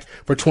be back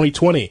for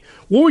 2020.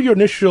 What was your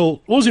initial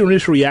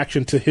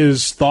reaction to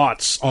his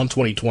thoughts on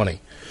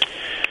 2020?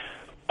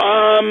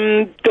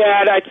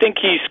 That I think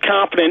he's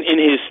confident in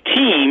his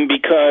team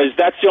because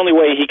that's the only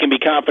way he can be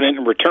confident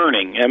in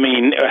returning. I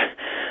mean,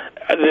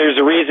 there's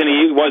a reason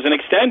he wasn't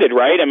extended,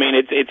 right? I mean,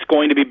 it's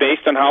going to be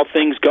based on how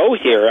things go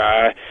here.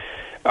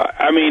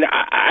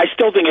 I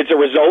still think it's a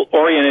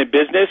result-oriented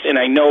business, and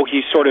I know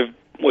he sort of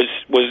was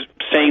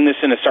saying this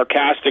in a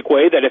sarcastic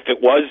way that if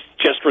it was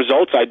just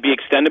results, I'd be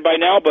extended by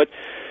now. But,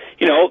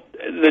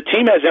 the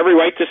team has every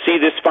right to see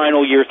this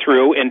final year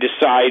through and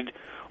decide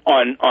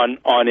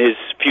on his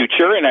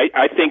future, and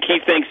I think he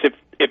thinks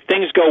if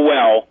things go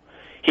well,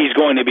 he's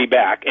going to be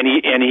back, and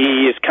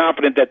he is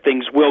confident that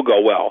things will go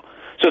well.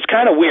 So it's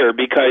kind of weird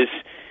because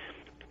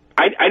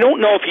I don't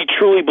know if he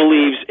truly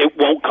believes it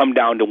won't come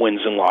down to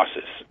wins and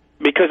losses,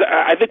 because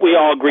I think we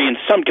all agree in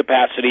some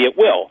capacity it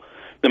will.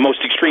 The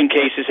most extreme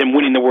case is him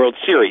winning the World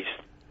Series.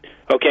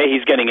 Okay,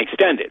 he's getting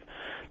extended.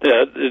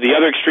 The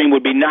other extreme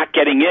would be not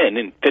getting in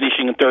and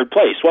finishing in third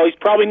place. Well, he's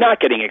probably not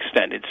getting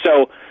extended.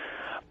 So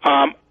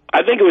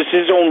I think it was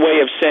his own way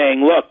of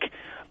saying, look,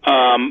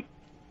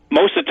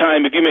 most of the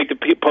time, if you make the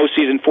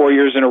postseason 4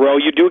 years in a row,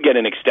 you do get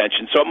an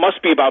extension. So it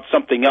must be about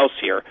something else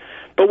here.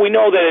 But we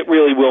know that it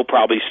really will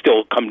probably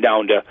still come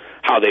down to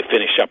how they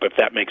finish up, if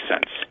that makes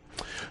sense.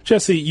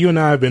 Jesse, you and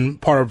I have been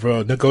part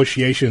of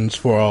negotiations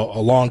for a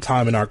long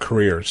time in our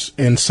careers.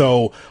 And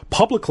so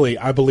publicly,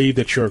 I believe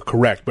that you're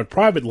correct. But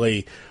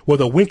privately,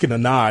 with a wink and a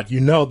nod, you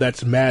know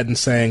that's Madden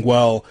saying,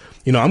 well,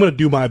 I'm going to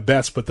do my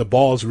best, but the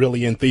ball is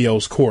really in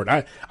Theo's court.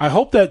 I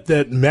hope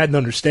that Madden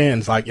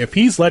understands, like, if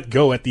he's let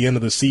go at the end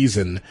of the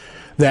season,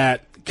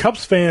 that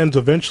Cubs fans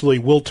eventually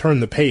will turn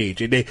the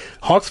page.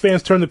 Hawks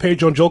fans turned the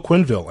page on Joe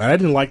Quenneville, and I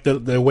didn't like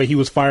the way he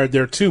was fired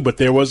there too, but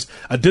there was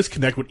a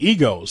disconnect with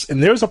egos.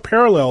 And there's a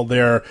parallel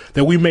there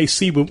that we may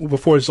see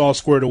before it's all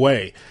squared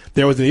away.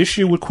 There was an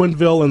issue with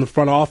Quenneville in the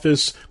front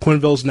office.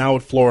 Quenneville's now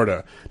at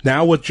Florida.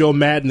 Now with Joe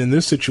Madden in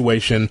this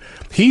situation,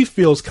 he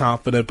feels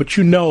confident, but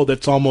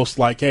that's almost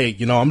like, hey,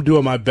 I'm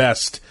doing my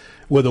best.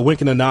 With a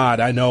wink and a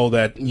nod, I know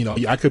that,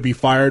 I could be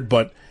fired,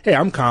 but hey,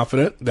 I'm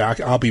confident that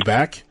I'll be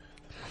back.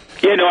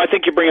 Yeah, no, I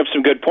think you bring up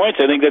some good points.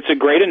 I think that's a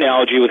great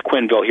analogy with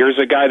Quenneville. Here's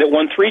a guy that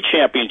won 3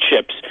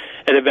 championships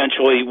and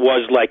eventually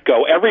was let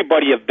go.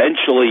 Everybody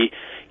eventually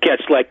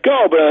gets let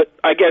go, but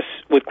I guess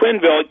with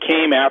Quenneville, it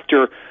came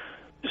after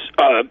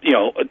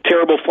a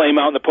terrible flame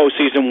out in the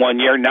postseason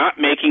one year, not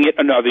making it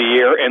another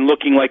year, and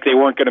looking like they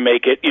weren't going to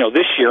make it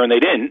this year, and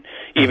they didn't,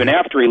 even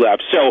after he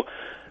left. So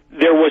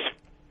there was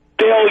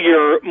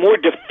failure, more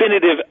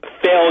definitive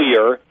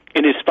failure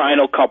in his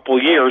final couple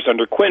years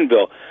under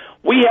Quenneville.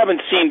 We haven't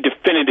seen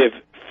definitive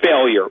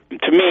failure.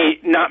 To me,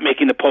 not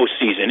making the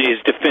postseason is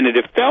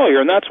definitive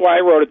failure, and that's why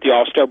I wrote at the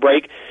All-Star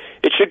break,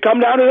 it should come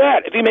down to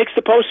that. If he makes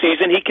the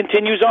postseason, he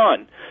continues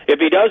on. If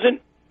he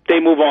doesn't, they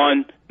move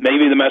on.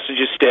 Maybe the message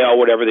is stale,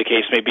 whatever the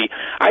case may be.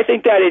 I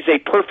think that is a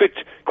perfect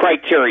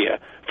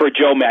criteria for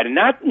Joe Madden.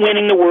 Not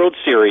winning the World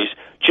Series,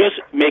 just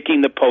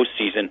making the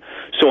postseason.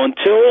 So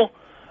until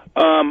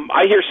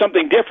I hear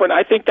something different,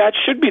 I think that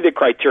should be the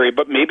criteria,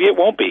 but maybe it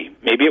won't be.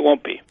 Maybe it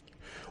won't be.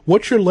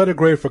 What's your letter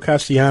grade for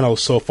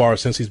Castellanos so far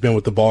since he's been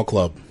with the ball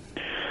club?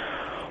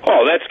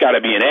 Oh, that's got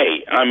to be an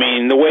A. I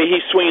mean, the way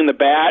he's swinging the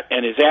bat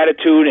and his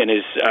attitude and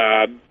his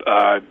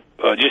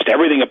just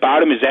everything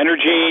about him, his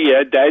energy.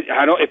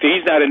 If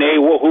he's not an A,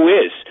 who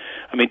is?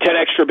 I mean, 10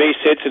 extra base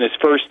hits in his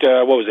first 8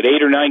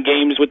 or 9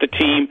 games with the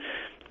team.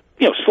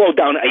 Slowed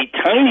down a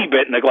tiny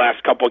bit in the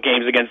last couple of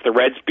games against the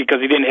Reds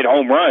because he didn't hit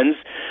home runs,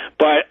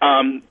 but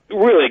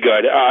really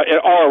good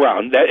all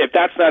around. If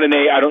that's not an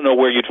A, I don't know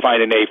where you'd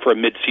find an A for a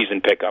mid-season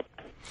pickup.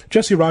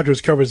 Jesse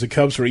Rogers covers the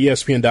Cubs for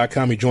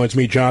ESPN.com. He joins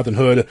me, Jonathan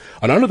Hood,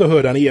 on Under the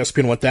Hood on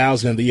ESPN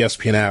 1000 and the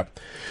ESPN app.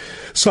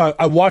 So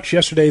I watched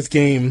yesterday's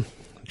game,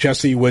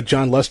 Jesse, with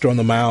John Lester on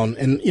the mound,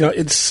 and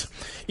it's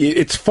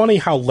funny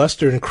how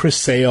Lester and Chris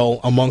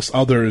Sale, amongst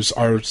others,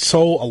 are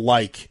so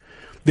alike.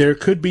 There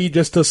could be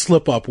just a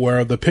slip-up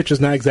where the pitch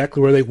is not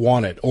exactly where they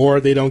want it, or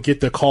they don't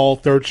get the call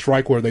third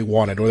strike where they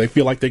want it, or they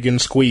feel like they're getting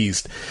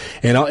squeezed.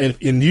 And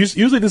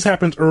usually this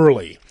happens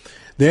early.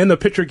 Then the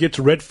pitcher gets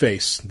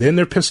red-faced. Then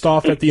they're pissed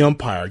off at the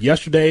umpire.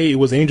 Yesterday, it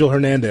was Angel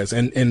Hernandez.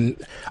 And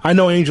I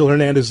know Angel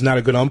Hernandez is not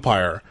a good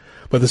umpire.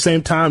 But at the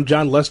same time,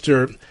 John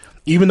Lester,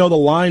 even though the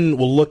line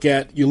will look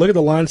at the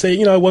line and say,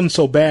 it wasn't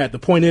so bad. The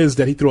point is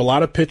that he threw a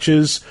lot of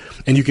pitches,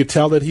 and you could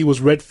tell that he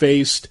was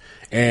red-faced.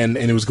 And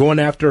it was going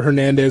after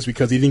Hernandez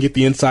because he didn't get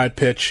the inside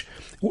pitch.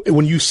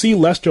 When you see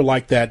Lester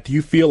like that, do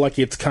you feel like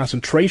it's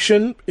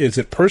concentration? Is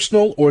it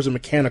personal, or is it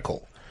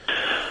mechanical?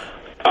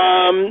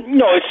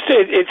 No,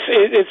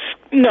 it's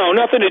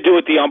nothing to do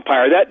with the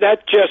umpire.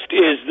 That just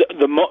is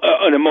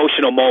an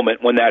emotional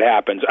moment when that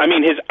happens. I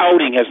mean, his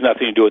outing has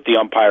nothing to do with the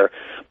umpire,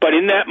 but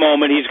in that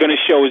moment, he's going to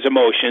show his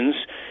emotions,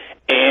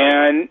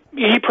 and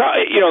he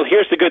probably,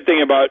 here's the good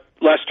thing about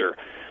Lester: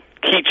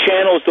 he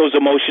channels those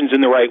emotions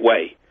in the right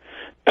way.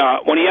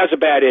 When he has a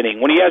bad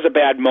inning, when he has a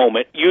bad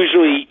moment,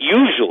 usually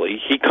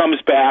he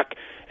comes back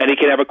and he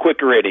can have a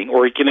quicker inning,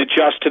 or he can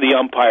adjust to the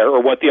umpire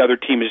or what the other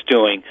team is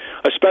doing,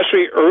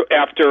 especially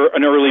after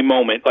an early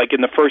moment. Like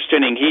in the first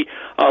inning,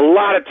 a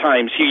lot of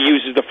times he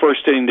uses the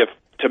first inning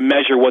to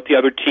measure what the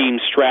other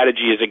team's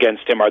strategy is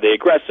against him. Are they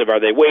aggressive? Are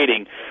they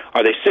waiting?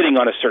 Are they sitting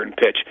on a certain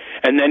pitch?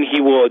 And then he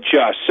will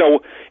adjust.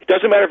 So it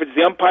doesn't matter if it's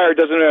the umpire,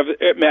 it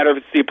doesn't matter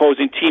if it's the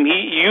opposing team.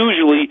 He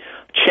usually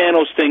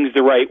channels things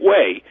the right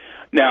way.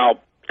 Now,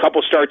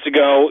 couple starts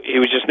ago,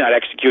 he was just not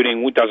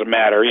executing. It doesn't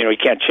matter. You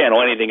can't channel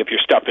anything if your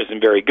stuff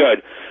isn't very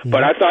good. Mm-hmm.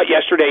 But I thought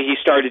yesterday he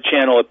started to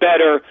channel it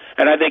better,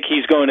 and I think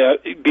he's going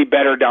to be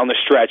better down the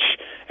stretch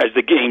as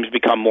the games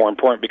become more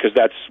important, because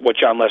that's what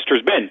John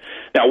Lester's been.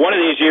 Now, one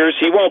of these years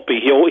he won't be.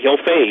 He'll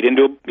fade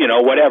into,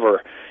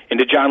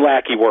 into John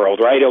Lackey world,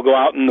 right? He'll go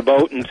out in the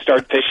boat and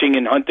start fishing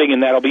and hunting,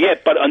 and that'll be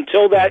it. But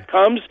until that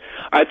comes,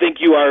 I think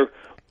you are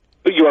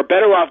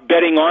better off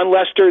betting on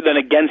Lester than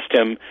against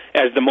him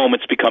as the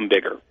moments become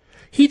bigger.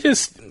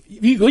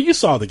 You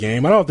saw the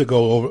game. I don't have to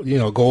go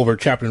over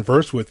chapter and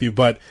verse with you,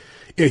 but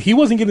he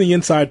wasn't getting the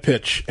inside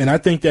pitch, and I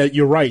think that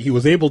you're right. He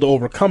was able to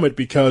overcome it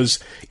because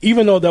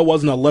even though that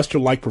wasn't a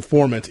Lester-like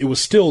performance, it was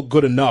still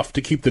good enough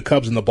to keep the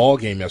Cubs in the ball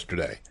game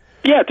yesterday.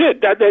 Yeah, it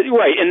did.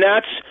 Right, and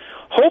that's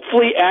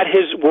hopefully at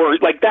his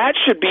worst. Like, that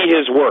should be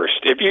his worst.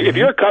 If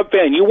you're a Cub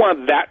fan, you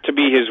want that to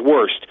be his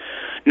worst,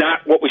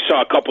 not what we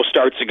saw a couple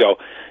starts ago.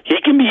 He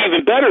can be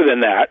even better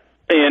than that.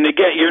 And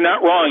again, you're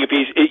not wrong. If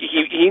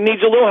he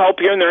needs a little help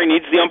here and there, he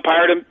needs the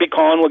umpire to be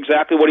calling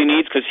exactly what he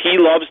needs because he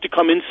loves to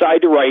come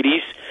inside to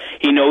righties.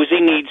 He knows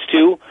he needs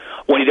to.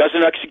 When he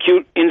doesn't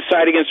execute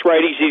inside against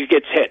righties, he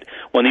gets hit.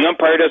 When the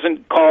umpire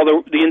doesn't call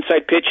the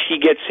inside pitch, he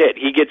gets hit.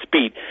 He gets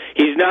beat.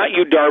 He's not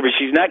Yu Darvish.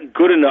 He's not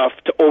good enough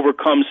to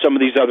overcome some of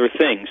these other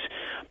things.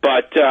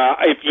 But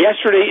if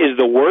yesterday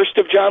is the worst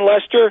of John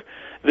Lester,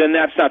 then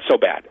that's not so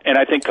bad. And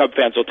I think Cub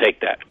fans will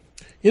take that.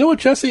 You know what,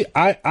 Jesse?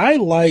 I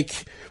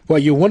like... Well,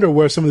 you wonder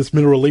where some of this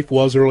middle relief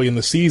was early in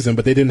the season,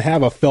 but they didn't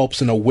have a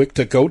Phelps and a Wick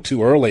to go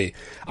to early.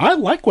 I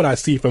like what I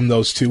see from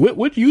those two.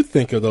 What do you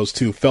think of those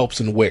two, Phelps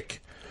and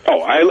Wick?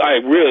 Oh, I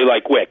really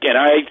like Wick, and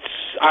I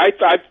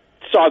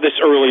saw this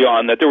early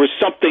on that there was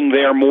something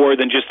there more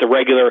than just the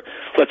regular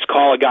let's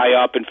call a guy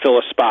up and fill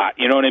a spot.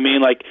 You know what I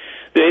mean? Like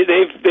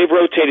they've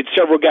rotated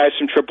several guys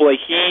from AAA.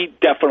 He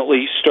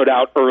definitely stood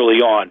out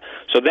early on.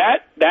 So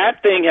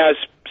that thing has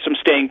some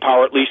staying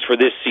power, at least for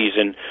this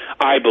season,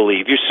 I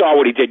believe. You saw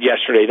what he did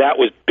yesterday. That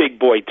was big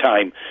boy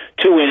time.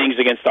 2 innings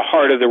against the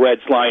heart of the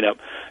Reds lineup,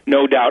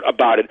 no doubt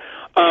about it.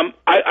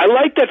 I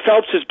like that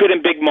Phelps has been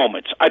in big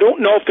moments. I don't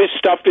know if his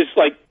stuff is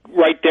like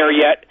right there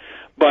yet,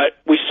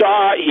 but we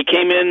saw he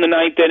came in the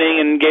 9th inning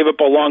and gave up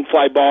a long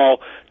fly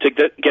ball to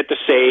get the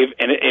save,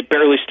 and it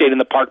barely stayed in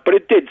the park, but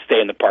it did stay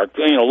in the park.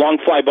 You know, long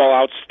fly ball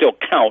outs still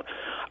count.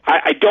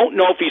 I don't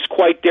know if he's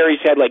quite there.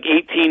 He's had like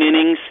 18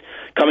 innings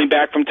coming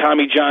back from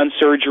Tommy John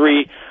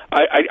surgery.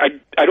 I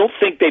don't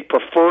think they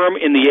prefer him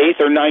in the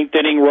 8th or 9th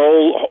inning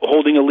role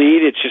holding a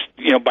lead. It's just,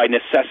 you know, by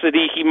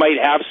necessity he might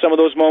have some of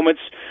those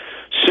moments.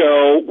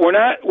 So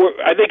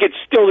I think it's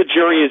still the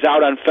jury is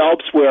out on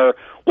Phelps, where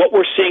what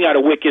we're seeing out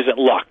of Wick isn't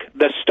luck.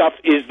 The stuff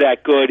is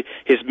that good.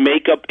 His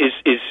makeup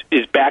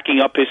is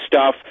backing up his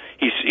stuff.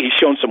 He's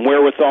shown some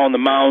wherewithal on the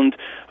mound,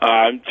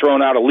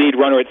 throwing out a lead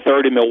runner at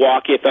third in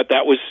Milwaukee. I thought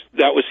that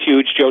was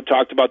huge. Joe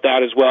talked about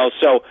that as well.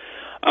 So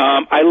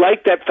I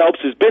like that Phelps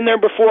has been there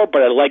before,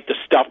 but I like the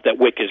stuff that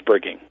Wick is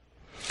bringing.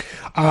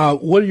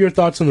 What are your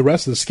thoughts on the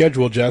rest of the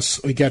schedule,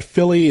 Jess? We got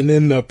Philly and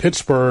then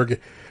Pittsburgh.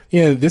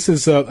 Yeah, this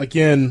is,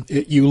 again,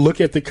 you look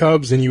at the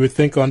Cubs and you would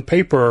think on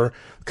paper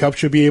Cubs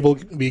should be able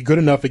to be good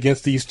enough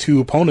against these two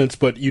opponents,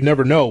 but you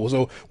never know.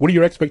 So what are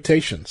your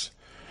expectations?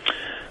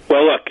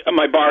 Well, look,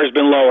 my bar has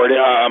been lowered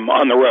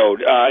on the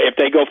road. If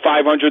they go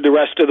 500 the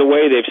rest of the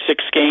way, they have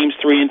 6 games,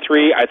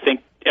 3-3. I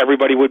think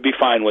everybody would be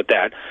fine with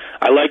that.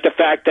 I like the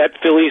fact that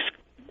Phillies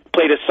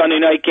played a Sunday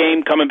night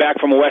game coming back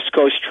from a West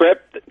Coast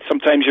trip.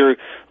 Sometimes you're a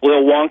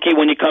little wonky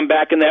when you come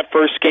back in that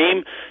first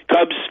game.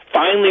 Cubs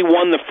finally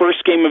won the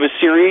first game of a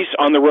series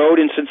on the road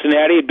in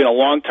Cincinnati. It had been a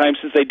long time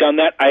since they'd done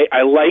that.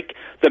 I like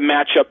the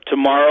matchup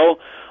tomorrow.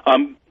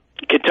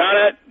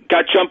 Quintana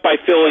got jumped by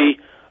Philly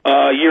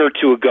a year or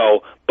two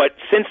ago, but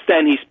since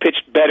then he's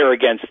pitched better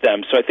against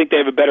them, so I think they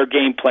have a better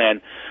game plan.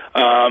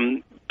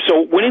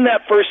 So winning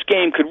that first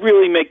game could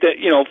really make that,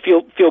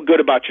 feel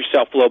good about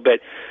yourself a little bit.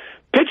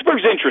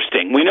 Pittsburgh's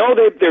interesting. We know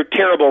they're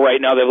terrible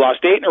right now. They've lost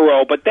 8 in a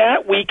row, but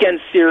that weekend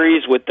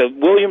series with the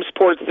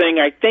Williamsport thing,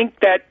 I think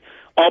that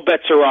all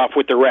bets are off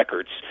with the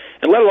records,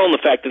 and let alone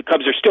the fact that the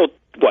Cubs are still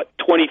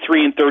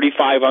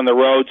 23-35 on the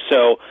road.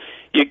 So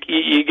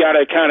you got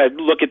to kind of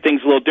look at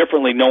things a little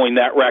differently, knowing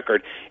that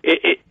record.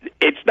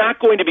 It's not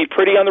going to be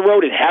pretty on the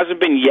road. It hasn't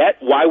been yet.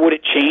 Why would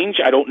it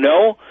change? I don't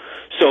know.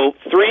 So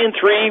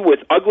 3-3 with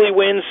ugly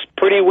wins,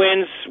 pretty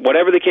wins,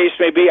 whatever the case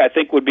may be, I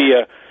think would be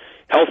a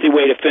healthy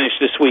way to finish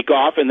this week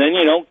off, and then,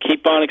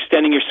 keep on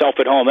extending yourself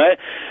at home.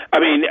 I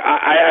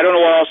don't know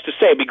what else to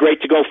say. It'd be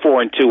great to go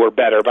 4-2 or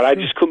better, but I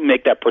just couldn't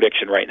make that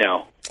prediction right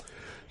now.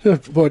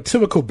 Boy,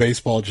 typical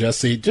baseball,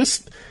 Jesse.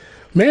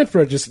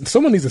 Manfred,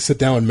 someone needs to sit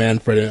down with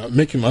Manfred and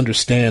make him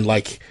understand,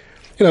 the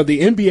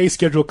NBA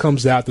schedule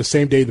comes out the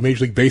same day the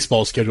Major League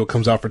Baseball schedule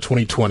comes out for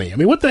 2020. I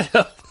mean, what the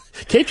hell?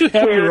 Can't you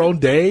have your own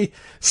day?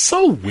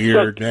 So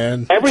weird,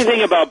 man.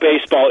 Everything about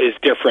baseball is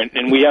different,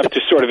 and we have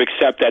to sort of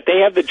accept that. They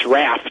have the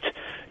draft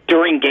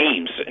during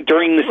games,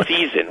 during the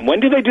season. When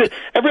do they do it?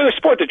 Every other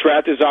sport, the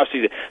draft is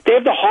off-season. They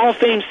have the Hall of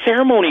Fame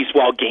ceremonies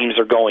while games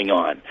are going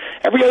on.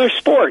 Every other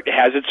sport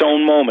has its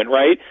own moment,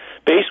 right?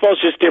 Baseball's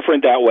just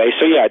different that way.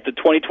 So, yeah, the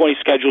 2020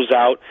 schedule's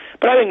out,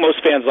 but I think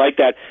most fans like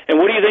that. And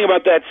what do you think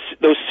about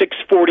those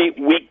 6:40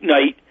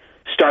 weeknight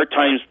start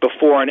times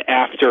before and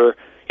after,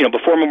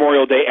 before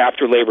Memorial Day,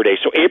 after Labor Day?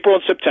 So April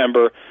and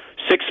September,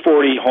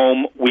 6:40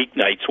 home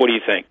weeknights. What do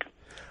you think?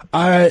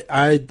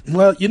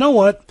 Well, you know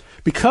what?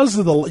 Because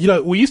of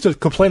we used to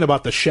complain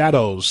about the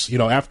shadows,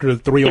 after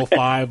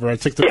 3:05 or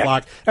at 6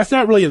 o'clock. That's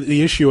not really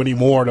the issue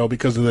anymore, though,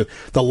 because of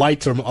the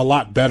lights are a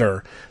lot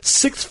better.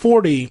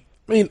 6:40.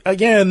 I mean,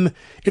 again,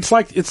 it's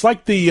like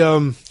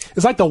the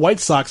White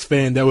Sox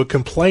fan that would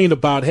complain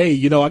about, hey,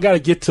 I got to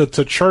get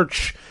to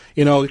church,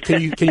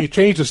 can you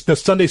change the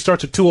Sunday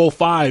starts at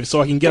 2:05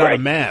 so I can get out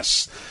of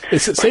Mass?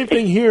 It's the same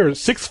thing here.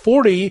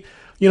 6:40.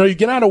 You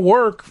get out of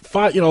work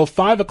 5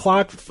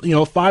 o'clock.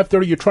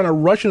 5:30. You're trying to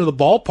rush into the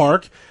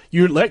ballpark.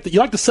 You like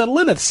to settle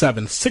in at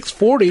 7.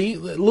 6:40. A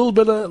little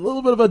bit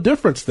of a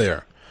difference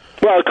there.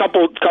 Well, a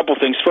couple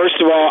things.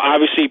 First of all,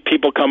 obviously,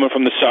 people coming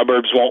from the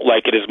suburbs won't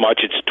like it as much.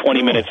 It's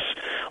 20 minutes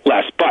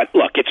less. But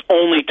look, it's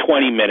only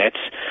 20 minutes.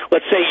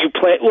 Let's say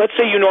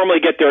you normally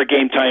get there at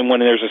game time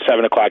when there's a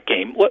 7 o'clock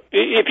game.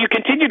 If you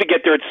continue to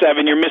get there at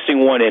 7, you're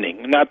missing one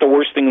inning. Not the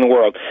worst thing in the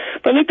world.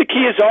 But I think the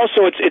key is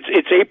also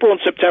it's April and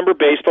September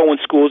baseball when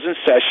school's in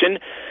session.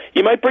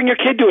 You might bring your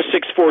kid to a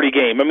 6:40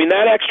 game. I mean,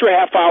 that extra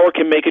half hour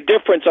can make a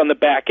difference on the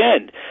back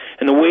end.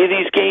 And the way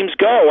these games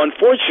go,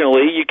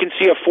 unfortunately, you can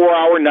see a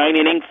 4-hour,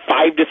 9-inning,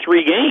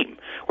 5-3 game,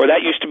 where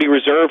that used to be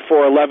reserved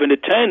for 11 to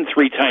 10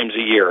 3 times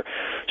a year.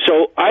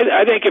 So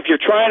I think if you're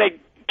trying to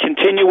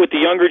continue with the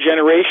younger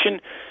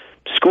generation,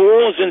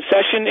 school is in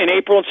session in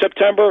April and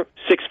September,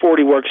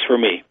 6:40 works for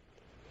me.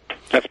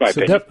 That's my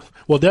opinion.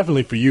 Well,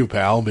 definitely for you,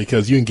 pal,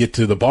 because you can get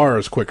to the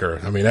bars quicker.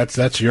 I mean,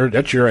 that's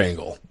your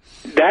angle.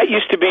 That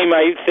used to be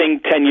my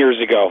thing 10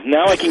 years ago.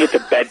 Now I can get to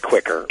bed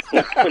quicker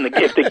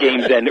if the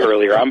games end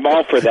earlier. I'm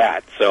all for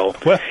that. So,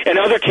 and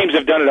other teams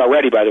have done it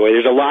already, by the way.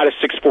 There's a lot of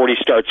 6:40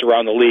 starts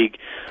around the league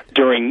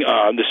during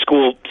the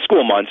school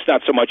months,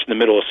 not so much in the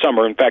middle of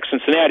summer. In fact,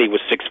 Cincinnati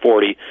was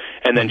 6:40,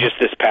 and then just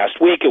this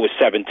past week it was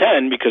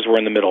 7:10 because we're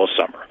in the middle of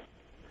summer.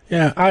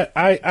 Yeah,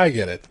 I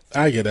get it.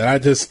 I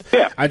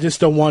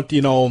just don't want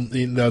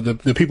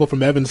the people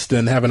from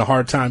Evanston having a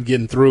hard time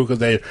getting through because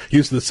they're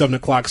used to the 7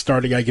 o'clock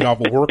start. They got to get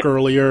off of work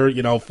earlier.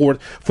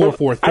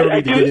 4:30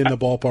 to get in the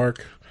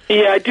ballpark.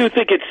 Yeah, I do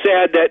think it's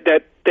sad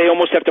that they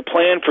almost have to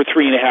plan for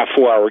 3.5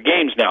 4-hour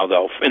games now,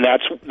 though, and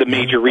that's the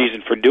major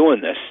reason for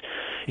doing this.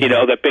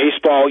 That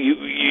baseball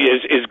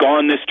is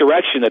gone this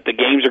direction, that the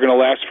games are going to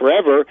last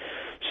forever.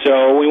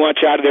 So we want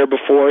you out of there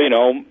before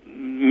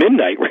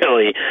midnight,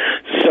 really.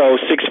 So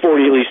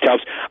 6:40 at least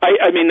helps.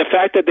 I mean, the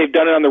fact that they've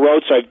done it on the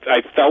road, so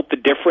I felt the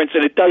difference,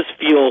 and it does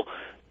feel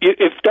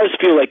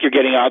like you're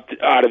getting out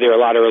of there a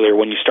lot earlier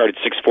when you start at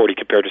 6:40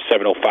 compared to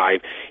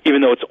 7:05.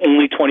 Even though it's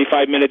only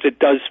 25 minutes, it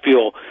does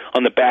feel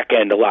on the back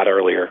end a lot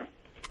earlier.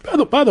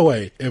 By the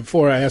way,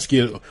 before I ask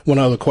you one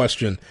other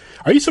question,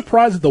 are you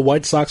surprised that the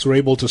White Sox were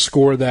able to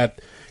score that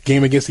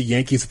game against the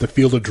Yankees at the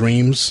Field of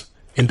Dreams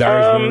in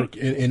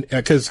Dyersville?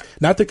 Because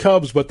not the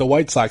Cubs, but the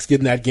White Sox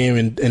getting that game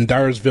in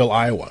Dyersville,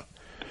 Iowa.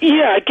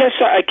 Yeah,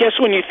 I guess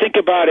when you think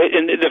about it,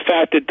 and the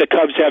fact that the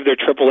Cubs have their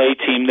AAA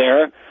team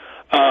there,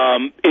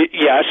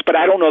 yes, but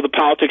I don't know the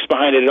politics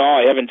behind it at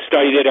all. I haven't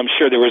studied it. I'm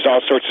sure there was all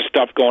sorts of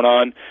stuff going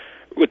on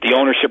with the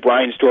ownership,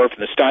 Reinsdorf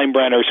and the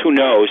Steinbrenners. Who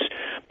knows?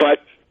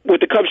 But with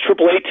the Cubs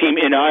AAA team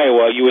in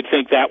Iowa, you would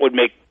think that would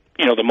make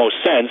the most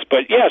sense.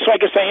 But yeah, so I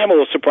guess I am a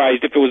little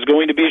surprised. If it was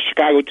going to be a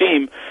Chicago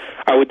team,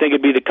 I would think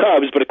it'd be the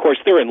Cubs. But of course,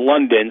 they're in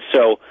London,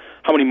 so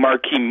how many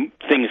marquee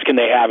things can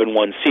they have in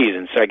one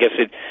season? So I guess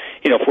it,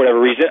 for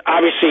whatever reason,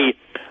 obviously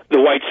the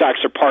White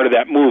Sox are part of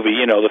that movie,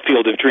 the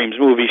Field of Dreams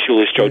movie,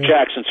 Shoeless Joe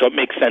Jackson. So it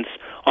makes sense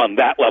on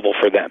that level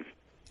for them.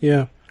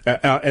 Yeah,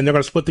 and they're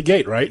going to split the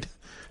gate, right?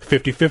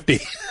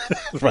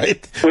 50-50,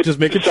 right? With just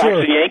making Sox sure.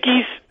 And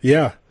Yankees.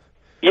 Yeah.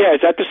 Yeah,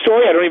 is that the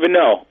story? I don't even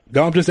know.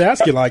 No, I'm just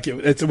asking. I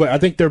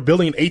think they're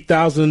building an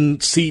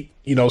 8,000 seat,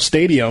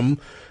 stadium.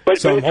 But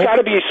it's got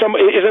to be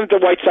isn't it the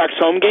White Sox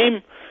home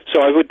game? So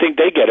I would think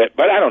they get it,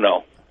 but I don't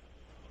know.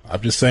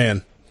 I'm just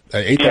saying,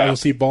 8,000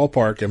 seat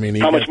ballpark. I mean,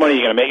 how much money are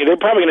you going to make? They're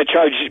probably going to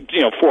charge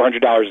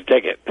 $400 a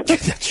ticket.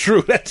 That's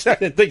true. I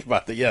didn't think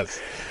about that.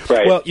 Yes.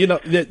 Right. Well,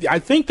 I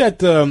think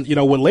that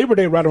with Labor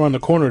Day right around the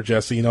corner,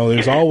 Jesse,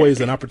 there's always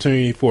an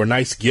opportunity for a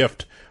nice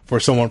gift for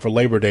someone for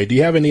Labor Day. Do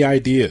you have any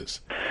ideas?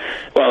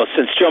 Well,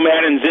 since Joe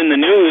Maddon's in the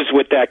news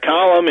with that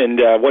column and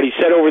what he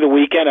said over the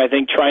weekend, I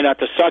think Try Not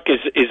to Suck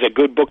is a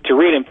good book to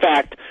read. In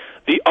fact,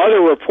 the other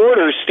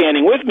reporters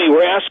standing with me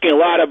were asking a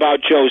lot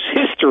about Joe's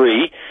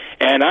history,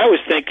 and I was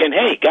thinking,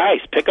 hey, guys,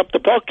 pick up the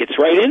book. It's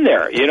right in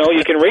there.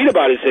 You can read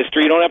about his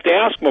history. You don't have to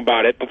ask him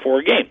about it before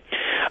a game.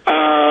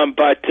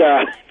 But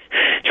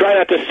Try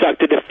Not to Suck,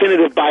 the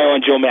definitive bio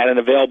on Joe Maddon,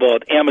 available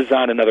at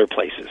Amazon and other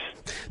places.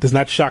 Does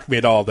not shock me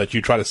at all that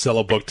you try to sell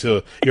a book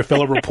to your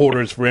fellow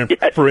reporters for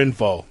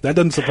info. That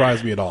doesn't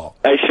surprise me at all.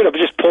 I should have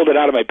just pulled it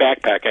out of my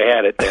backpack. I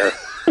had it there.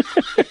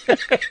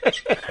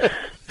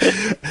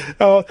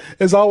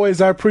 As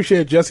always, I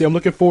appreciate it, Jesse. I'm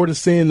looking forward to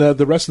seeing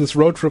the rest of this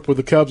road trip with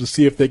the Cubs to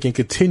see if they can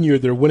continue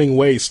their winning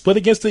ways. Split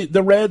against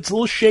the Reds, a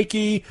little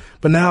shaky,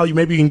 but now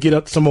maybe you can get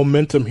up some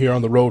momentum here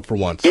on the road for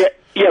once.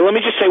 Yeah, let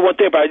me just say one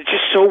thing about it. It's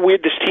just so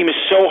weird. This team is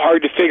so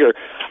hard to figure.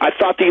 I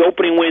thought the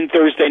opening win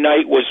Thursday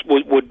night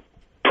would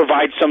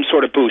provide some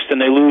sort of boost,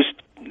 and they lose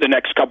the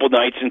next couple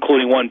nights,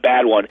 including one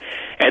bad one,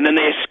 and then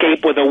they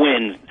escape with a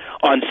win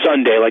on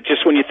Sunday,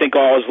 just when you think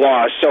all is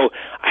lost. So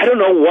I don't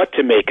know what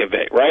to make of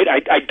it, right?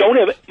 I don't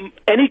have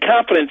any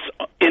confidence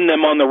in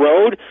them on the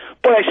road,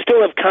 but I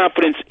still have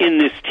confidence in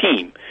this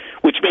team,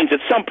 which means at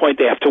some point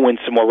they have to win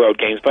some more road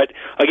games. But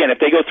again, if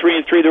they go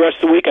 3-3 the rest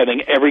of the week, I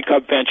think every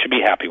Cub fan should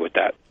be happy with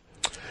that.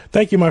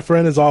 Thank you, my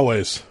friend, as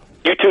always.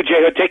 You too, Jay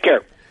Hood. Take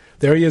care.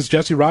 There he is,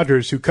 Jesse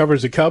Rogers, who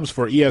covers the Cubs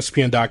for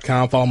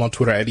ESPN.com. Follow him on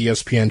Twitter at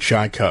ESPN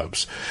Shy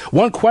Cubs.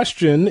 One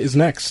question is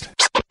next.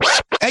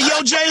 Hey,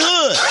 yo, Jay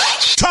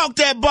Hood, talk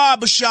that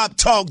barbershop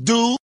talk,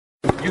 dude.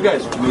 You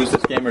guys lose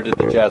this game, or did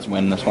the Jazz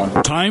win this one?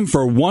 Time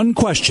for one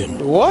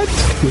question. What?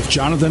 With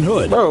Jonathan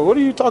Hood. Bro, what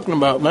are you talking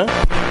about, man?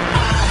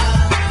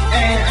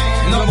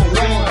 And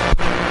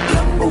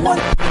number one.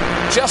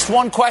 Just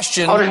one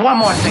question. Oh, there's one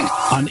more thing.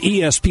 On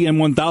ESPN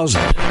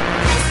 1000.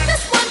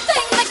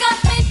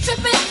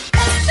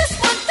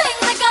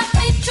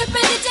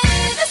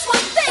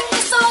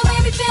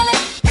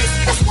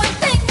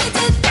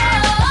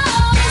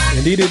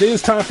 Indeed, it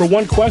is time for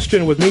one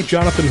question with me,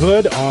 Jonathan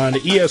Hood, on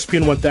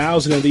ESPN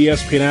 1000 and the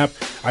ESPN app.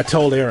 I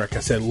told Eric, I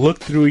said, look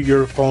through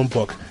your phone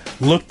book,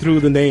 look through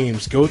the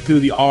names, go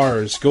through the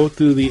R's, go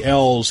through the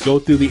L's, go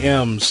through the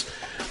M's,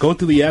 go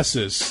through the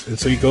S's. And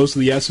so he goes to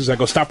the S's. I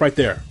go, stop right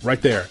there,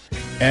 right there.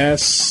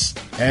 Sam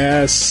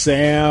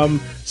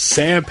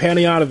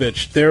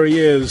Panayotovich. There he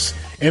is,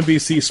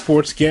 NBC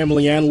sports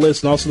gambling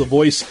analyst and also the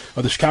voice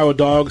of the Chicago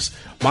Dogs.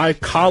 My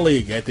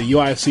colleague at the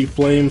UIC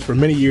Flames for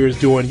many years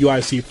doing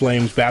UIC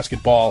Flames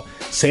basketball,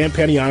 Sam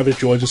Panayotovich,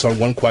 joins us on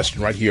one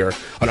question right here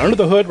on Under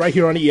the Hood, right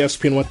here on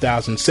ESPN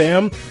 1000.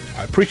 Sam,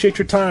 I appreciate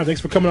your time. Thanks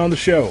for coming on the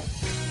show.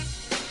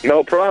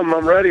 No problem.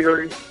 I'm ready,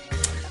 Hoodie.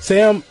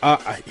 Sam,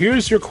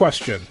 here's your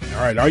question.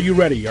 All right, are you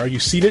ready? Are you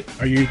seated?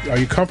 Are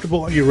you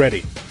comfortable? Are you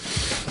ready?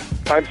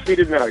 I'm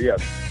seated now,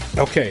 yes.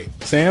 Okay,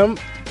 Sam,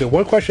 the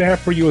one question I have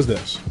for you is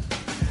this.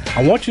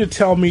 I want you to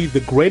tell me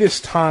the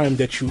greatest time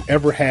that you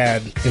ever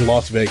had in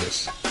Las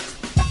Vegas.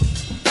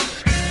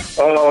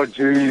 Oh,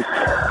 geez.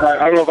 I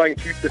don't know if I can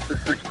keep this to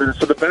 6 minutes.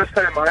 So the best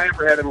time I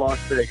ever had in Las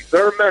Vegas.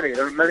 There are many.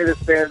 There are many that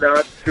stand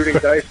out, shooting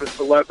dice with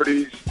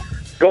celebrities,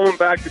 going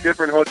back to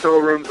different hotel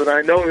rooms, and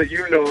I know that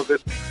you know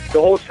that the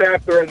whole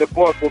chapter in the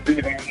book will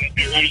be there.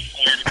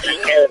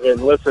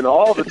 And listen to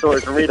all the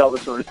stories and read all the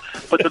stories.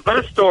 But the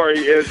best story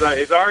is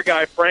our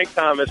guy, Frank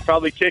Thomas,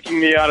 probably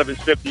kicking me out of his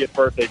 50th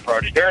birthday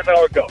party. Here's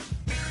how it goes.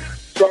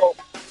 So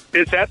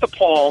it's at the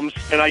Palms,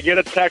 and I get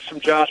a text from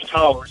Josh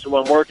Towers, who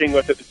I'm working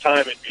with at the time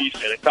at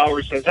VSiN. And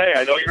Towers says, hey,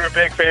 I know you're a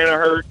big fan of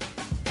Hurt.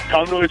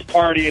 Come to his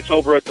party. It's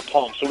over at the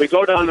Palms. So we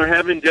go down there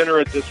having dinner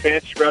at this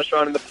fancy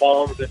restaurant in the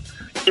Palms. And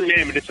you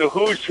name it, it's a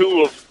who's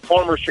who of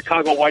former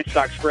Chicago White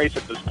Sox greats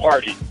at this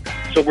party.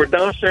 So we're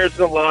downstairs in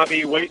the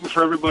lobby waiting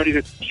for everybody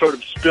to sort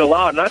of spill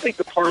out. And I think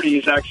the party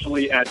is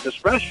actually at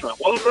this restaurant.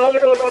 Well,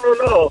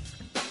 no.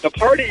 The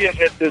party is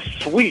at this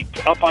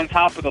suite up on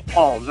top of the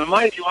Palms. And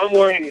mind you, I'm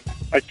wearing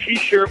a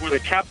T-shirt with a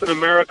Captain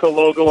America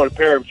logo and a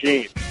pair of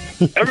jeans.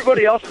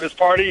 Everybody else at this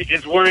party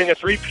is wearing a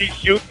three-piece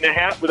suit and a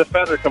hat with a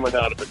feather coming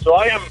out of it. So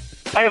I am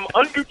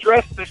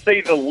underdressed, to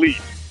say the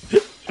least.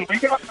 So we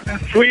got to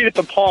this suite at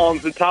the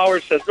Palms, and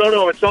Towers says,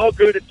 no, it's all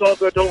good, don't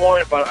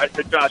worry about it. I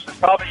said, Josh, this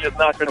probably is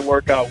not going to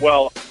work out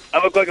well.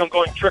 I look like I'm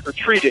going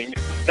trick-or-treating,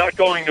 not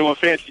going to a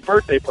fancy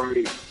birthday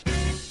party.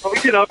 So we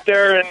get up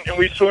there, and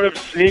we sort of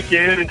sneak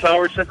in, and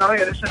Towers says, oh,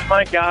 yeah, this is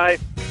my guy.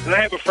 And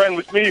I have a friend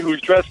with me who's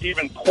dressed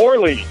even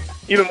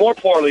more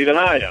poorly than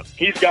I am.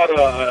 He's got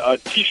a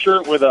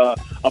T-shirt with a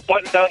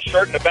button-down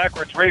shirt and a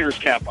backwards Raiders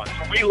cap on. So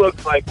we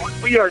look like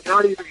we are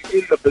not even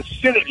in the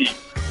vicinity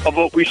of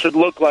what we should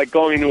look like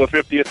going to a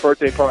 50th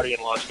birthday party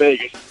in Las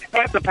Vegas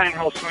at the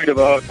penthouse suite of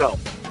a hotel.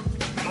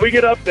 So we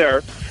get up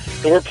there,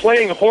 and we're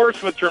playing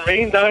horse with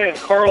Jermaine Dye and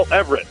Carl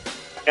Everett.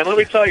 And let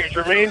me tell you,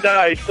 Jermaine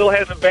Dye still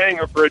has a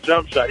banger for a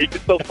jump shot. He can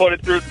still put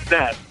it through the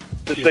net,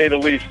 to say the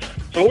least.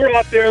 So we're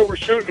out there, we're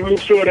shooting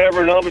hoops or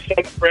whatever, and all of a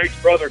sudden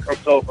Frank's brother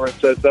comes over and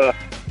says,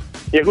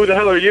 who the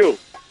hell are you?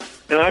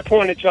 And I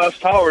point at Josh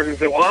Towers and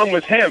say, well, I'm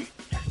with him.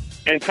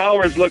 And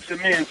Towers looks at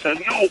me and says,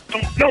 no,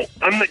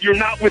 you're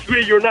not with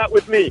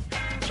me.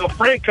 So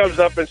Frank comes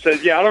up and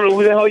says, yeah, I don't know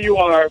who the hell you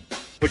are,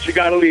 but you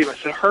got to leave. I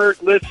said,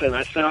 Hurt, listen.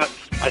 I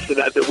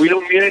said, we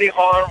don't mean any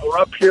harm. We're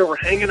up here. We're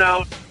hanging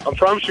out. I'm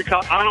from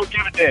Chicago. I don't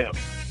give a damn.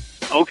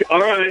 Okay,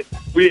 all right.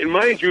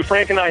 Mind you,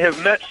 Frank and I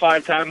have met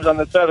 5 times on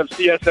the set of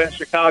CSN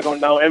Chicago,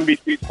 now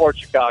NBC Sports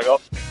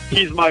Chicago.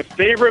 He's my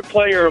favorite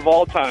player of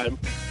all time.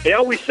 They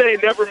always say,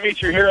 never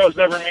meet your heroes,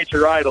 never meet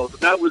your idols.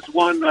 And that was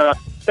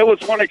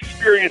one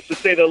experience, to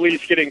say the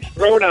least, getting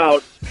thrown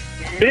out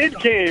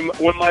mid-game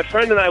when my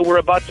friend and I were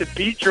about to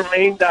beat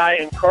Jermaine Dye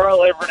and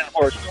Carl Everett and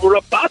Horse. We were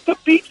about to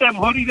beat them,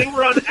 Hoodie. They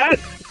were on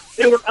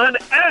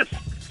S.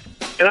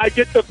 And I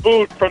get the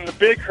boot from the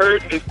big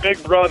Hurt and his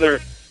big brother.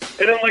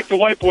 They don't like the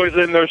white boys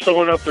in there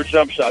showing up their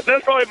jump shot.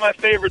 That's probably my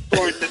favorite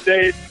story to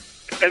date.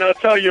 And I'll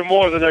tell you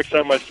more the next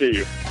time I see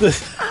you.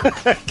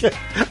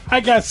 I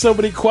got so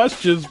many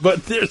questions, but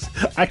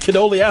I can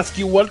only ask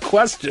you one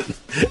question.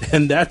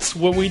 And that's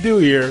what we do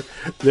here.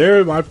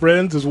 There, my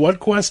friends, is one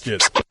question.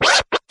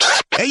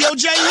 Hey, yo,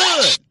 Jay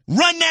Hood,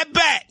 run that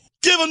back.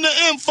 Give them the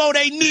info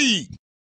they need.